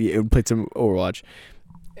played some Overwatch,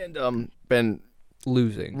 and been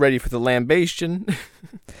losing. ready for the lambation.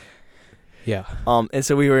 Yeah. And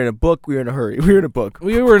so we were in a book. We were in a hurry. We were in a book.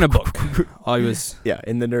 We were in a book. I was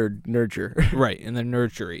in the nurture. right in the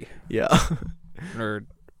nursery. Yeah. Nerd.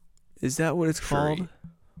 Is that what it's called?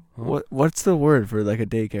 Huh? What's the word for like a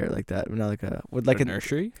daycare like that? Not like a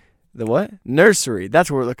nursery. The what? Nursery. That's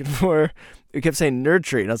what we're looking for. We kept saying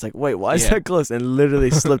nursery, and I was like, wait, why is that close? And literally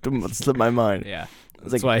slipped my mind. Yeah.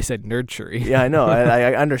 That's like, why I said nursery. Yeah, I know.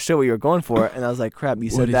 I understood what you were going for, and I was like, crap, you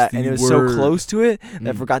said that, and it was so close to it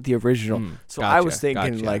that I forgot the original. So gotcha, I was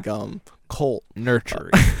thinking like Colt.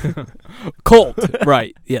 Nursery. Colt.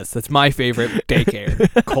 Right. Yes, that's my favorite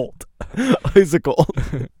daycare. Colt. It's a Colt.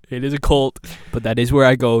 It is a Colt, but that is where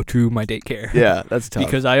I go to my daycare. Yeah, that's tough.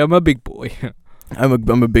 Because I am a big boy. I'm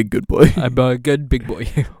a big good boy. I'm a good big boy.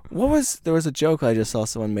 There was a joke I just saw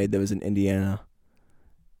someone made that was in Indiana.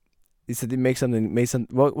 He said they made some.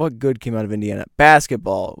 What good came out of Indiana?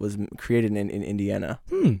 Basketball was created in Indiana.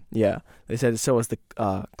 Yeah, they said so was the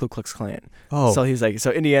Ku Klux Klan. Oh, so he's like,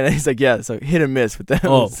 so Indiana. He's like, yeah, so hit and miss with them.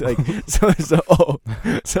 Oh, it's like,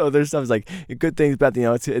 so their stuff is like good things, bad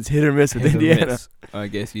things. It's hit or miss with hit Indiana. Miss. I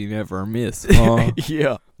guess you never miss. Huh?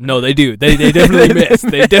 Yeah. No, they do. They definitely missed.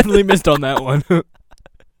 They definitely missed on that one.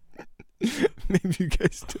 Maybe you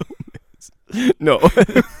guys don't miss. No.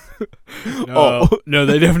 No, no,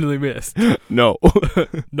 they definitely missed. No.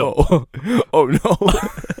 No. Oh no.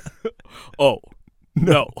 Oh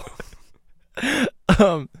no.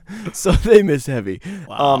 So they miss heavy.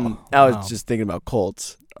 Wow. I was just thinking about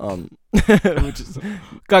Colts. Which is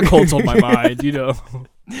got Colts on my mind, you know.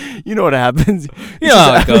 You know what happens. You know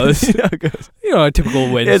how it goes. You know how it goes. You know, a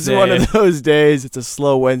typical Wednesday. It's one of those days. It's a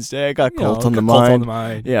slow Wednesday. I got Colts on the mind. Colts on the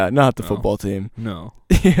mind. Yeah, not the football team. No.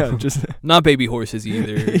 Yeah, just not baby horses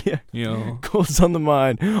either. Yeah. You know. Colts on the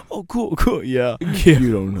mind. Oh, cool. Yeah.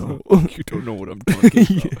 You don't know. You don't know what I'm talking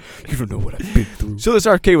about. You don't know what I've been through. So this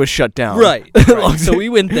arcade was shut down. Right. So we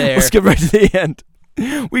went there. We'll skip right to the end.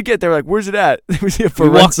 We get there, like, where's it at? We see a for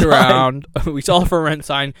we rent walked sign. around. We saw a for rent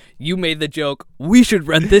sign. You made the joke, we should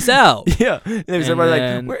rent this out. Yeah. And they were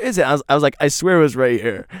like, where is it? I was like, I swear it was right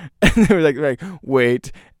here. And they were like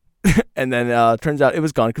wait. And then turns out it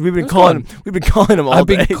was gone because we've been calling them all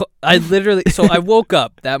day. I literally, so I woke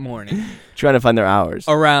up that morning trying to find their hours.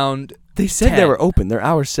 Around They said 10. they were open. Their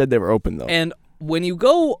hours said they were open, though. And when you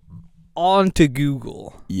go onto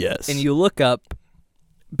Google, yes, and you look up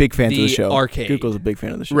big fans of the the show. arcade. Google's a big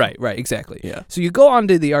fan of the show. Right, exactly. Yeah. So you go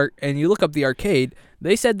onto the and you look up the arcade.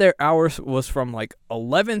 They said their hours was from like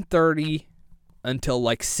 11:30 until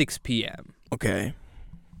like 6 p.m. Okay.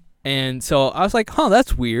 And so I was like,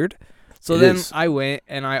 that's weird. So It then is. I went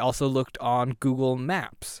and I also looked on Google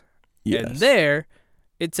Maps. Yes. And there,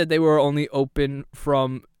 it said they were only open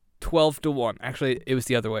from 12 to 1. Actually, it was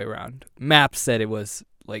the other way around. Maps said it was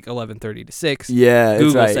like 11:30 to 6. Yeah,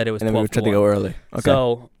 Google that's right. said it was and then we 12 were trying to to go 1. early. Okay.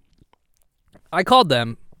 So I called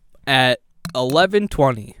them at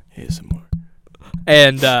 11:20. Here's some more.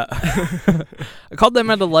 And I called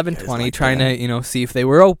them at 11:20 trying to, see if they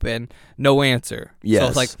were open. No answer. Yes. So I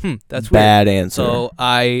was like, that's bad weird. answer. So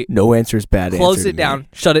I no answer is bad answer. closed to it me. down,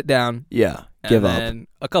 shut it down. Yeah. And Give up. then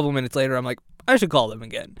a couple minutes later, I'm like, I should call them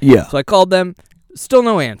again. Yeah. So I called them. Still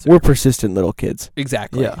no answer. We're persistent little kids.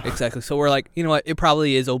 Exactly. Yeah. Exactly. So we're like, you know what? It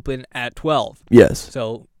probably is open at 12. Yes.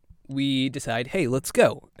 So we decide, hey, let's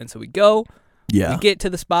go. And so we go. Yeah. We get to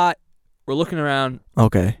the spot. We're looking around.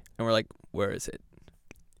 Okay. And we're like, where is it?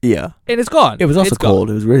 Yeah. And it's gone. It was also It's gone. cold.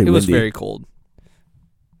 It was really windy. It was very cold.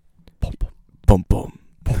 Bum bum.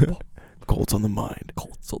 Colts on the mind.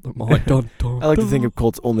 Colts on the mind. Dun, dun, I like to think dun. of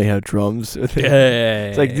Colts only have drums. Yeah.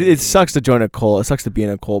 It's like it sucks to join a cult. It sucks to be in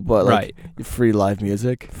a cult, but like Right. free live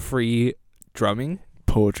music, Free drumming.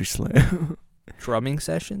 poetry slam. Drumming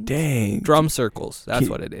sessions. Dang. Drum circles. That's Keep-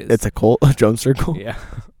 what it is. It's a cult, a drum circle. Yeah.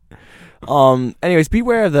 Anyways,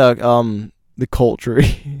 beware of the culture.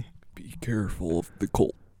 Be careful of the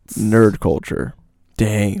Colts. Nerd culture.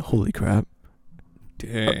 Dang. Holy crap.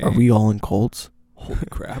 Dang. Are we all in cults? Holy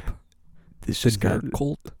crap. This just got Nerd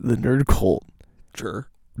cult. the nerd cult. Sure.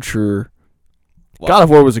 Sure. Wow. God of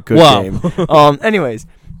War was a good Wow. game. Anyways,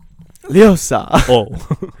 Liosa. Oh.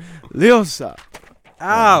 Liosa.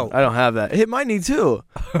 Ow. I don't have that. It hit my knee too.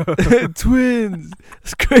 Twins.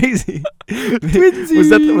 It's crazy.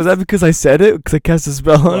 Twinsies. Was that because I said it? Because I cast a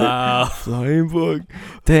spell on it? Wow. Flying bug.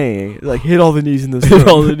 Dang. Like hit all the knees in this. Hit room.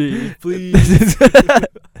 all the knees, please.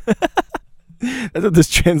 That's what this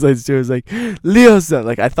translates to. It's like Liosa.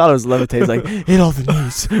 Like I thought it was levitate. It's like hit all the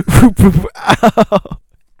knees. Ow.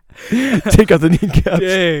 Take out the kneecaps.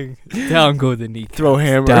 Dang. Down go the kneecaps. Throw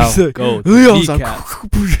hammers. Down go the Leo's kneecaps.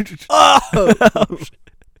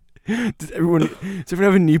 Does everyone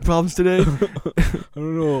have knee problems today? I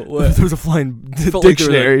don't know. What? There was a flying Felt like there was a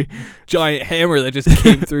dictionary. giant hammer that just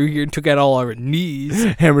came through here and took out all our knees.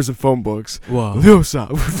 Hammers and phone books. Wow.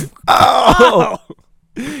 Leosa. Ow!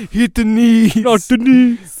 Hit the knees. Not the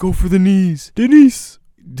knees. Go for the knees.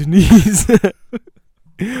 Denise.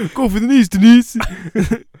 Go for the knees, Denise.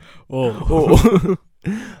 Oh.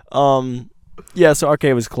 Yeah, so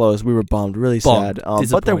arcade was closed. We were bummed, really Bummed. sad. But there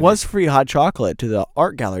Disappointed. was free hot chocolate to the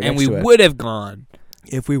art gallery And next we to it. would have gone,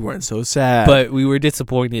 If we weren't so sad. but we were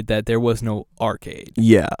disappointed that there was no arcade.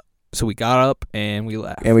 yeah, So we got up and we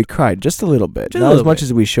left. and we cried just a little bit. Just a Not as little much bit.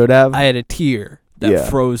 as we should have. I had a tear that Yeah.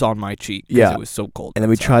 froze on my cheek because Yeah. it was so cold. and then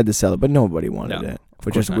we outside. tried to sell it, but nobody wanted No, it, Of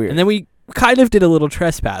which course is not. weird. And then we kind of did a little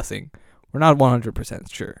trespassing. We're not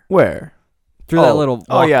 100% sure. Where? Through that little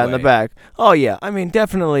Oh yeah, in the walkway. back. Oh yeah, I mean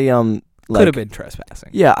definitely. Could have been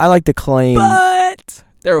trespassing. Yeah, I like to claim. But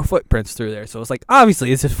there were footprints through there, so it's like,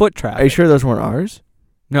 obviously, it's a foot traffic. Are you sure those weren't ours?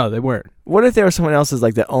 No, they weren't. What if there was someone else's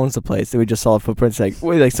like that owns the place that we just saw footprints like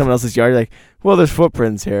wait, someone else's yard? Like, well, there's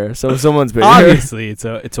footprints here, so someone's been here. Obviously, it's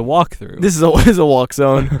a walkthrough. This is a walk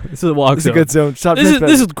zone. This is a walk This is a zone. good zone. Stop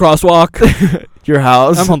This is the crosswalk. your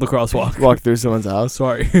house. I'm on the crosswalk. Walk through someone's house.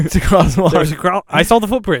 Sorry. It's a crosswalk. There's a I saw the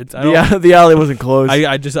footprints. I don't, The alley wasn't closed.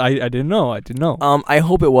 I didn't know. I didn't know. I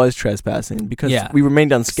hope it was trespassing because Yeah. we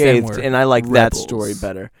remained unscathed, we're and I like that rebels. story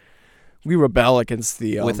better. We rebel against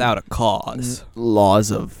the Without a cause.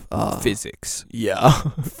 laws of Physics. Yeah.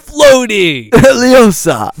 Floating.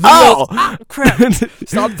 Leosa. Ow! Ah, crap.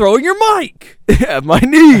 Stop throwing your mic. Yeah, my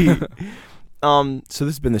knee. So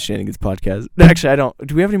this has been the Shenanigans podcast. Actually, I don't.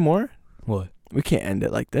 Do we have any more? What? We can't end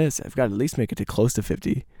it like this. I've got to at least make it to close to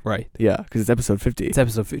 50. Right. Yeah, because it's episode 50. It's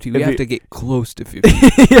episode 50. If We have you- to get close to 50.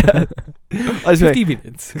 Yeah. I was 50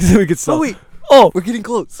 minutes. because we could stop. wait. Oh, We're getting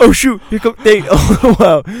close. oh shoot! Here come Nate. Oh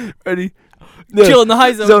wow! Ready? No. Chill in the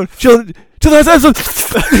high zone. Chill. That's episode.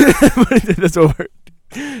 That's over.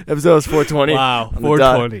 Episode was 420. Wow. On the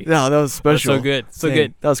dot. 420. No, that was That's special. so good. So Dang,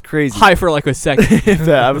 good. That was crazy. High for like a second.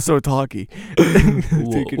 That I was so talky.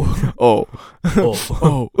 Whoa. Oh. Oh.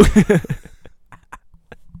 Oh.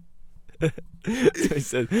 I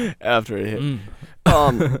said after it hit.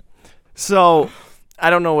 Mm. So I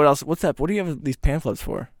don't know what else. What's that? What do you have these pamphlets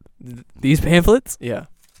for? These pamphlets? Yeah.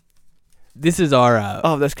 This is our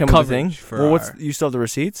Oh, that's coming with the thing. coverage for Well, what's our- you still have the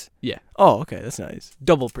receipts? Yeah. Oh, okay, that's nice.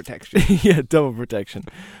 double protection. Yeah, double protection.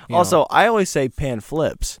 You Also, know, I always say pan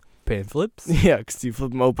flips. pan flips. Yeah, because you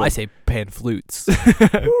flip them open. I say pan flutes.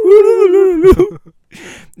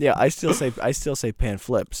 Yeah, I still say pan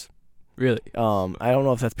flips. Really? I don't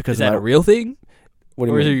know if that's because Is that of a real thing? what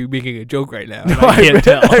do Or you are mean? you making a joke right now? No, I can't read-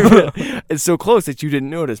 tell. I read- it's so close that you didn't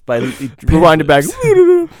notice. By rewind it back.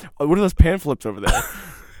 Oh, what are those pan flips over there?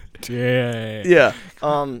 Dang. Yeah.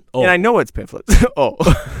 Oh. And I know it's pan flips. Oh.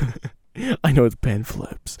 I know it's pan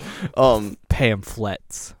flips.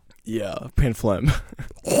 Pamphlets. Yeah, pan phlegm.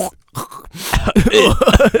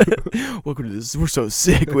 Welcome to this. We're so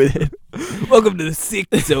sick with it. Welcome to the sick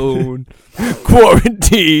zone.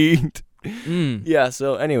 Quarantined. Mm. Yeah.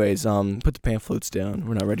 So, anyways, put the pan flutes down.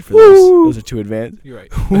 We're not ready for those. Woo. Those are too advanced. You're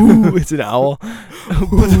right. Ooh, it's an owl.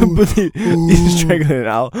 He's strangling an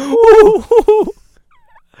owl. Ooh.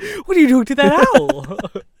 What are you doing to that owl?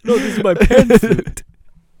 No, this is my pan flute.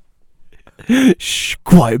 Shh,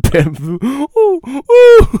 quiet pan flute. Ooh,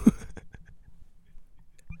 ooh.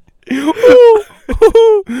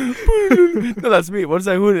 No, that's me. What is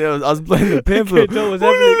that? I was playing the pan flute. can't tell what's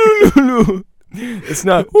happening. It's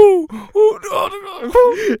not.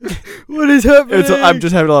 What is happening? I'm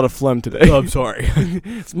just having a lot of phlegm today. Oh, I'm sorry.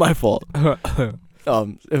 It's my fault.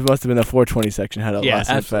 It must have been the 420 section had a Yeah,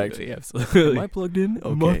 lasting effect. absolutely, absolutely. Am I plugged in?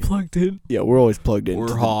 Am I plugged in? Yeah, we're always plugged in. We're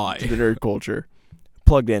to high. to the nerd culture.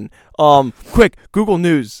 Plugged in. Quick, Google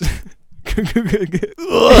News.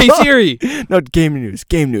 Hey Siri. No, game news.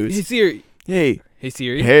 Game Hey news. Siri. Hey. Hey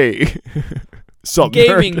Siri. Hey. Sup,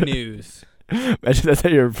 Gaming nerd? news. Imagine that's how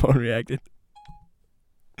your phone reacted.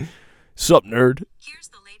 Sup, nerd? Here's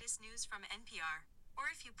the latest news from NPR. Or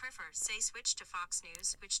if you prefer, say switch to Fox News,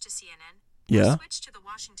 switch to CNN. Yeah. Or switch to the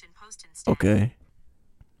Washington Post instead. Okay.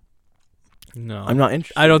 No. I'm not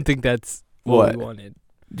interested. I don't think that's what What? we wanted.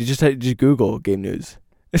 You just Google game news.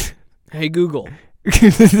 Hey Google.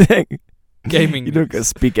 Thing. Gaming You don't news go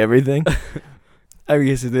speak everything. I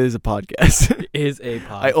guess it is a podcast. is a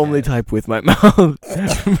podcast. I only type with my mouth.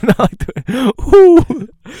 Not like the- Ooh.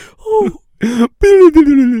 Ooh.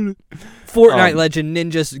 Fortnite legend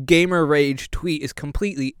Ninja's gamer rage tweet is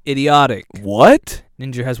completely idiotic. What?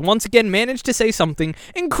 Ninja has once again managed to say something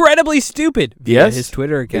incredibly stupid via his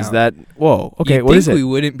Twitter account. Is that... Whoa. Okay, You'd what think is it? we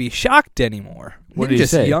wouldn't be shocked anymore. What Ninja's did he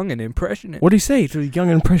say? young and impressionate. What do you say to the young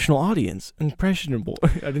and impressionable audience? Impressionable. I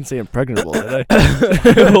didn't say impregnable, did I?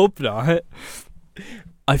 I hope not.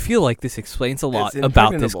 I feel like this explains a lot It's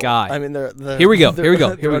about this impregnable. guy. I mean, they're Here we go. they're- Here we go.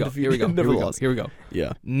 they're Here we go. undefeated. Here we go. Here Never we go. lost. Here we go.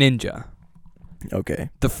 Yeah. Ninja. Okay.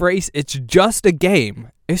 The phrase, "it's just a game,"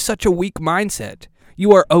 is such a weak mindset.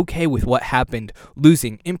 You are okay with what happened,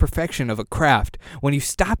 losing, imperfection of a craft. When you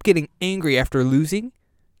stop getting angry after losing,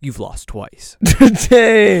 you've lost twice.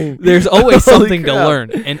 Dang. There's always Holy something to crap.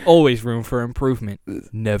 learn and always room for improvement.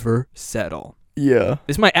 Never settle. Yeah.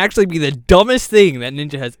 This might actually be the dumbest thing that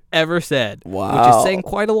Ninja has ever said, which Wow. is saying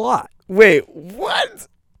quite a lot. Wait, what?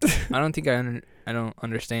 I don't think I don't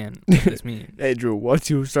understand what this means. Hey, Drew, once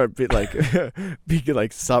you start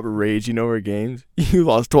stop raging over games, you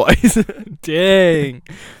lost twice. Dang.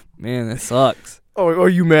 Man, that sucks. Oh, are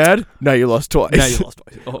you mad? Now you lost twice. Now you lost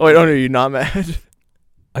twice. Oh, wait, no, you're not mad?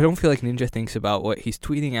 I don't feel like Ninja thinks about what he's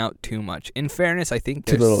tweeting out too much. In fairness, I think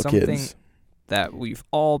To there's little something kids. that we've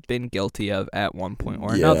all been guilty of at one point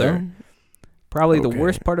or Yeah. another. Probably the Okay.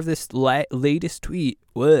 worst part of this latest tweet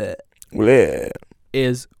bleh, Yeah.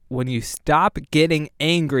 is when you stop getting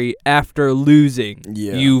angry after losing,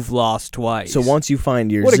 Yeah. you've lost twice. So once you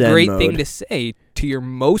find your what a Zen great mode, thing to say to your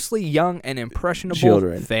mostly young and impressionable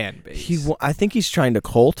Children. fan base. I think he's trying to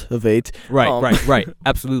cultivate Right.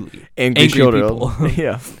 Absolutely. angry Angry children. people.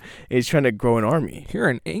 Yeah. He's trying to grow an army. You're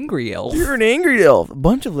an angry elf. You're an angry elf. A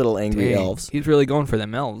bunch of little angry Dang, elves. He's really going for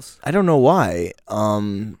them elves. I don't know why.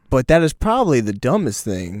 But that is probably the dumbest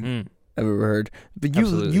thing I've ever heard. But you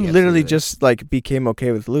Absolutely, you literally absolutely. just like became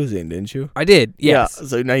okay with losing, didn't you? I did, yes. Yeah.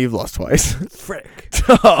 So now you've lost twice. Frick.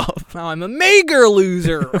 Tough. Now I'm a mager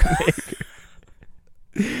loser.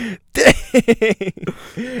 Dang.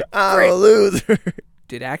 I'm a loser.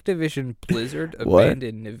 Did Activision Blizzard What?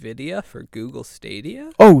 abandon Nvidia for Google Stadia?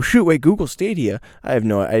 Oh shoot! Wait, Google Stadia. I've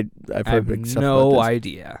I heard have big stuff no about this.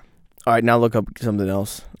 idea. All right, now look up something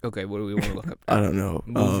else. Okay, what do we want to look up? I don't know.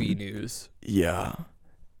 Movie news. Yeah.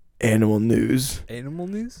 Animal news. Animal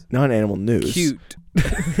news? Not animal news. Cute.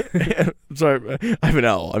 Sorry, I have an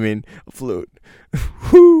owl. I mean, a flute.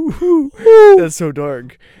 Whoo, whoo, whoo. That's so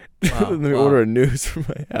dark. Wow, Let me wow. order a news for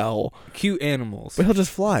my owl. Cute animals. But he'll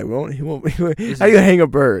just fly. Won't he? Won't. How Is do you hang a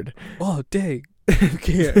bird? Oh, dang.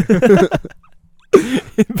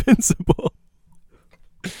 Invincible.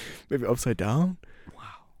 Maybe upside down. Wow.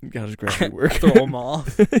 You gotta just gravity work. Throw them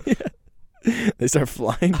off. They start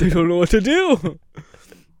flying. They don't know what to do.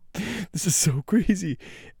 This is so crazy.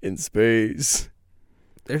 In space.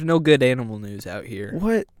 There's no good animal news out here.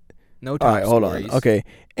 What? No All top right, hold stories. on. Okay,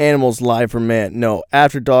 animals live from man. No,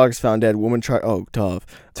 after dogs found dead, woman tried. Oh, tough.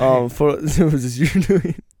 Dang. What was this you're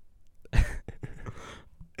doing?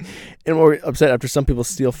 And more upset after some people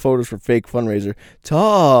steal photos for fake fundraiser.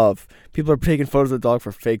 Tough. People are taking photos of the dog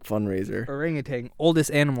for fake fundraiser. Orangutan, oldest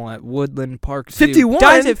animal at Woodland Park Zoo. 51?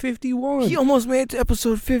 Dies at 51. He almost made it to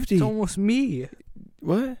episode 50. It's almost me.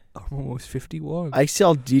 What? I'm almost 51. I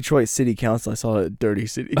saw Detroit City Council. I saw it at Dirty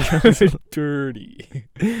City Council. Dirty.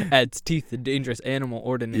 Adds teeth to dangerous animal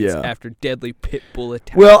ordinance Yeah. after deadly pit bull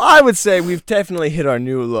attack. Well, I would say we've definitely hit our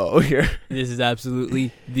new low here. This is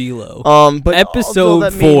absolutely the low. But Episode although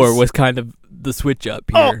that 4 means- was kind of the switch up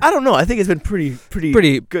Oh, here. I don't know. I think it's been pretty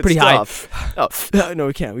good high. stuff. Oh, no,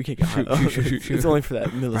 we can't get high. Shoot. It's only for that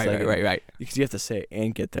millisecond. Right. Because you have to say it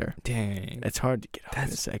and get there. Dang. It's hard to get out in a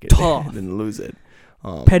That's second tough. and then lose it.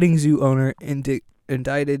 Petting zoo owner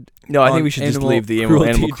indicted. No, I think on we should just animal leave the cruelty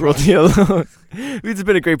animal cruelty alone. It's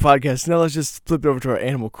been a great podcast. Now let's just flip it over to our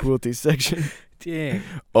animal cruelty section. Dang.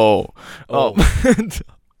 Oh.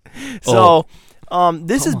 So,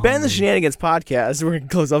 this has Come been on, the man. Shenanigans podcast. We're going to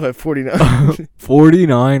close off at 49.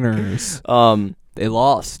 49ers. They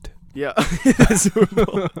lost. Yeah. Super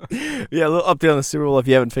Bowl. Yeah, a little update on the Super Bowl if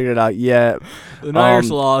you haven't figured it out yet. The Niners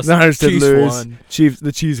lost. The Niners did Chiefs lose. won.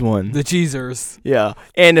 The Chiefs won. The Cheezers. Yeah.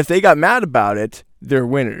 And if they got mad about it, they're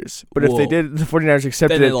winners. But if they Whoa. did, the 49ers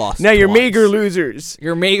accepted Then they it. lost Now you're twice. meager losers.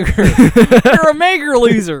 You're mager. You're a mager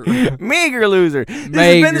loser. Meager loser. This has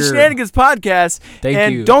been the Mager. Shenanigans podcast. Thank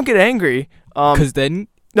and you. don't get angry. Because then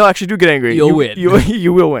No, actually, do get angry. You'll win.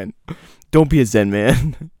 You will win. Don't be a Zen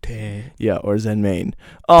man. Dang. Yeah, or Zen main.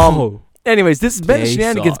 Oh. Anyways, this has been the They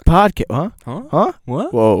Shenanigans suck. podcast. Huh? Huh?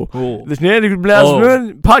 What? Whoa. Oh. The Shenanigans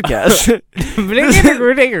Oh. podcast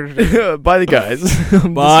by the guys.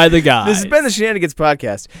 By the guys. This has been the Shenanigans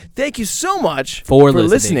podcast. Thank you so much For listening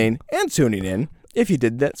listening. and tuning in. If you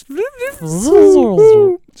did that.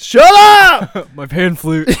 Shut up! My pan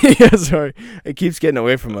flute. Yeah, sorry. It keeps getting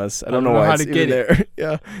away from us. I don't know why how it's to get even it. there.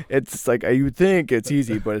 Yeah. It's like, you would think it's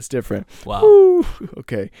easy, but it's different. Wow. Woo.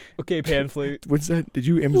 Okay. Okay, pan flute. What's that? Did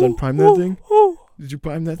you Amazon Prime that thing? Did you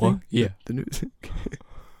Prime that What? thing? Yeah. The news.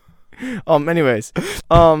 Anyways.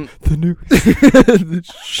 The news.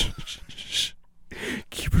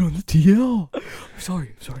 Keep it on the TL.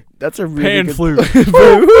 Sorry. That's a really Pan good flute.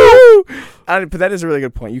 Woo! But that is a really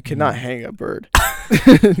good point. You cannot hang a bird.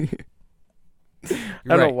 I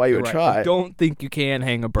don't know why you would try. I don't think you can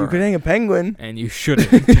hang a bird. You could hang a penguin. And you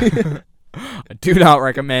shouldn't. I do not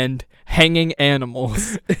recommend hanging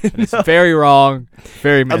animals. It's very wrong.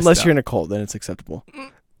 Very messed Unless up. you're in a cult, then it's acceptable.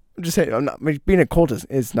 I'm just saying, being a cult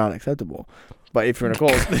is not acceptable. But if you're in a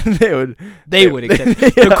cult, then They would accept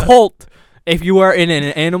it. The cult. If you are in an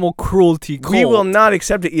animal cruelty cult, we will not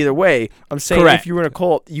accept it either way. I'm saying Correct. if you were in a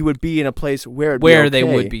cult, you would be in a place where they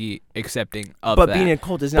would be accepting of But that. being in a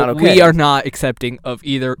cult is not But okay. we are not accepting of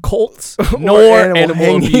either cults Or nor animal animal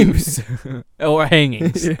hangings. abuse or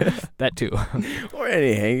hangings. Yeah. That too. Or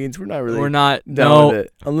any hangings. We're not really. We're not. down No with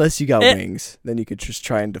it. Unless you got Eh. wings, then you could just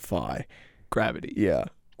try and defy. gravity. Yeah.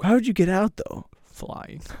 How would you get out though?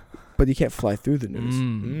 Flying. But you can't fly through the news.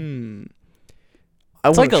 Mm. I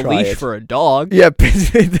It's like wanna a try leash it. for a dog. Yeah,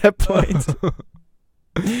 basically at that point.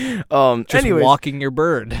 Just anyways. walking your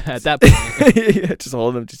bird at that point. Yeah, just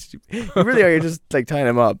hold them. You really are. You're just like tying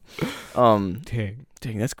them up. Dang.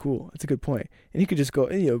 Dang, that's cool. That's a good point. And you could just go,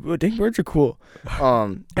 dang, birds are cool.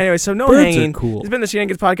 Anyway, so no Birds hanging. are cool. It's been the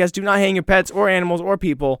Shenanigans Podcast. Do not hang your pets or animals or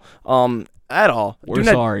people. At all. We're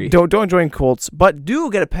sorry. Don't join cults, but do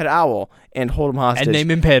get a pet owl and hold him hostage. And name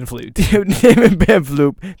him pan flute. Name him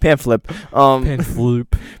Panflip. Pan flute.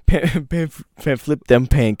 Panflip them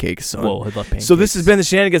pancakes, son. Whoa, I love pancakes. So this has been the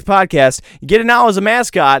Shenanigans Podcast. You get an owl as a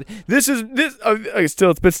mascot. This is this. It's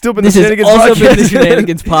still been This the has Shenanigans also Podcast. been the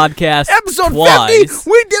Shenanigans Podcast. Episode twice. 50.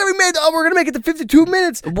 We did it. We made. We're gonna make it to 52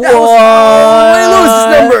 minutes. That Whoa. was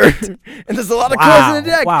Lewis' number. And there's a lot of cards in the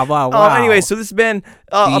deck. Wow. Anyway, so this has been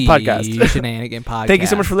a podcast. The Shenanigan Podcast. Thank you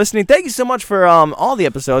so much for listening. Thank you so much for all the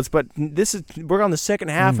episodes. But we're on the second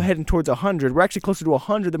half, heading towards 100. We're actually closer to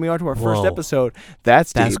 100 than we are to our first Whoa. episode.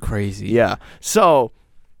 That's That's deep. crazy. Yeah. So,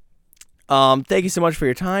 thank you so much for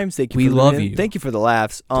your time. Thank you. We for love listening. you. Thank you for the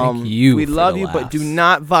laughs. Thank you We for love the you, but do laughs.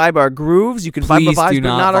 not vibe our grooves. You can vibe Please our vibes, do but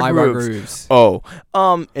not not vibe our our grooves. grooves. Oh.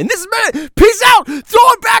 And this has been it. Peace out.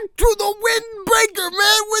 Throw it back to the windbreaker,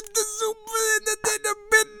 man, with the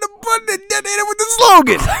with the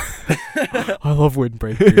slogan. I love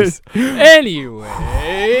windbreakers. Anyways.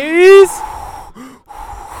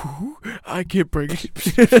 I can't break it.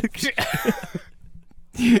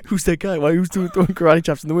 Who's that guy? Why who's throwing karate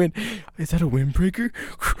chops in the wind? Is that a windbreaker?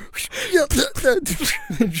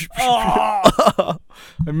 Oh,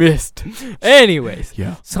 I missed. Anyways.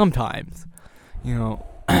 Yeah. Sometimes,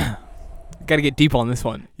 gotta get deep on this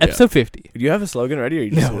one. Yeah. Episode 50. Do you have a slogan ready, or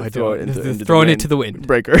you just No, I throw don't. it Just into throwing the it to the wind.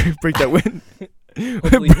 breaker? Break that wind.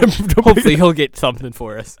 Hopefully he'll get something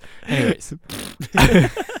for us. Anyways.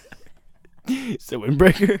 It's a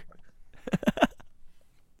windbreaker.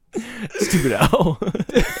 Stupid owl.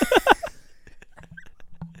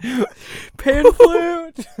 Pan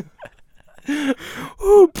flute.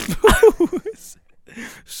 Oops.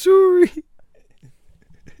 Sorry.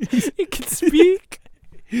 He can speak.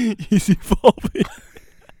 He's evolving.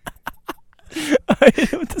 I hit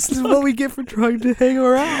him with the This is slug. what we get for trying to hang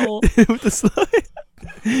our owl. Hit him with the slug.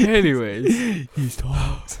 Anyways. He's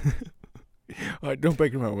tall. All right, don't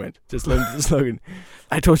break him out, man. Just let him do the slogan.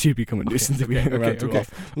 I told you he'd become a nuisance if we hang around too long.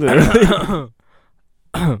 Literally.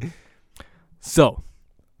 So.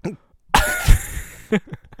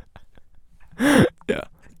 Yeah.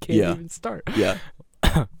 Can't Yeah. even start. Yeah.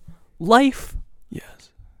 Life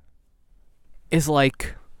Yes. is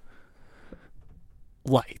like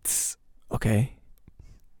lights. Okay.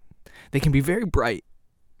 They can be very bright.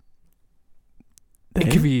 They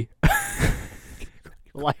They? can be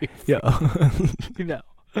life. Yeah. You know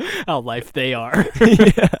how life they are.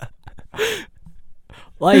 Yeah.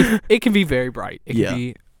 Life, it can be very bright. It can Yeah.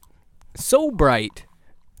 be so bright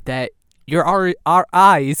that our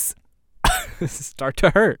eyes start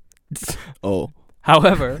to hurt. Oh.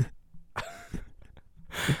 However,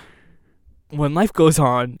 when life goes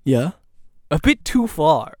on Yeah. a bit too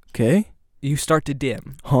far, Okay. you start to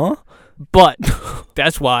dim. Huh? But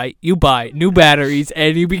that's why you buy new batteries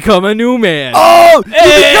and you become a new man. Oh! You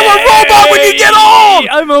become a robot when you get old!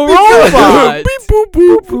 I'm a robot. Beep, boop,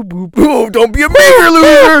 boop, boop, boop. Oh, don't be a maker,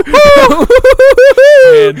 loser!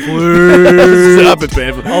 And blue. Stop it,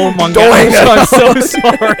 man. Oh my Don't hang gosh, that I'm so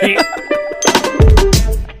sorry.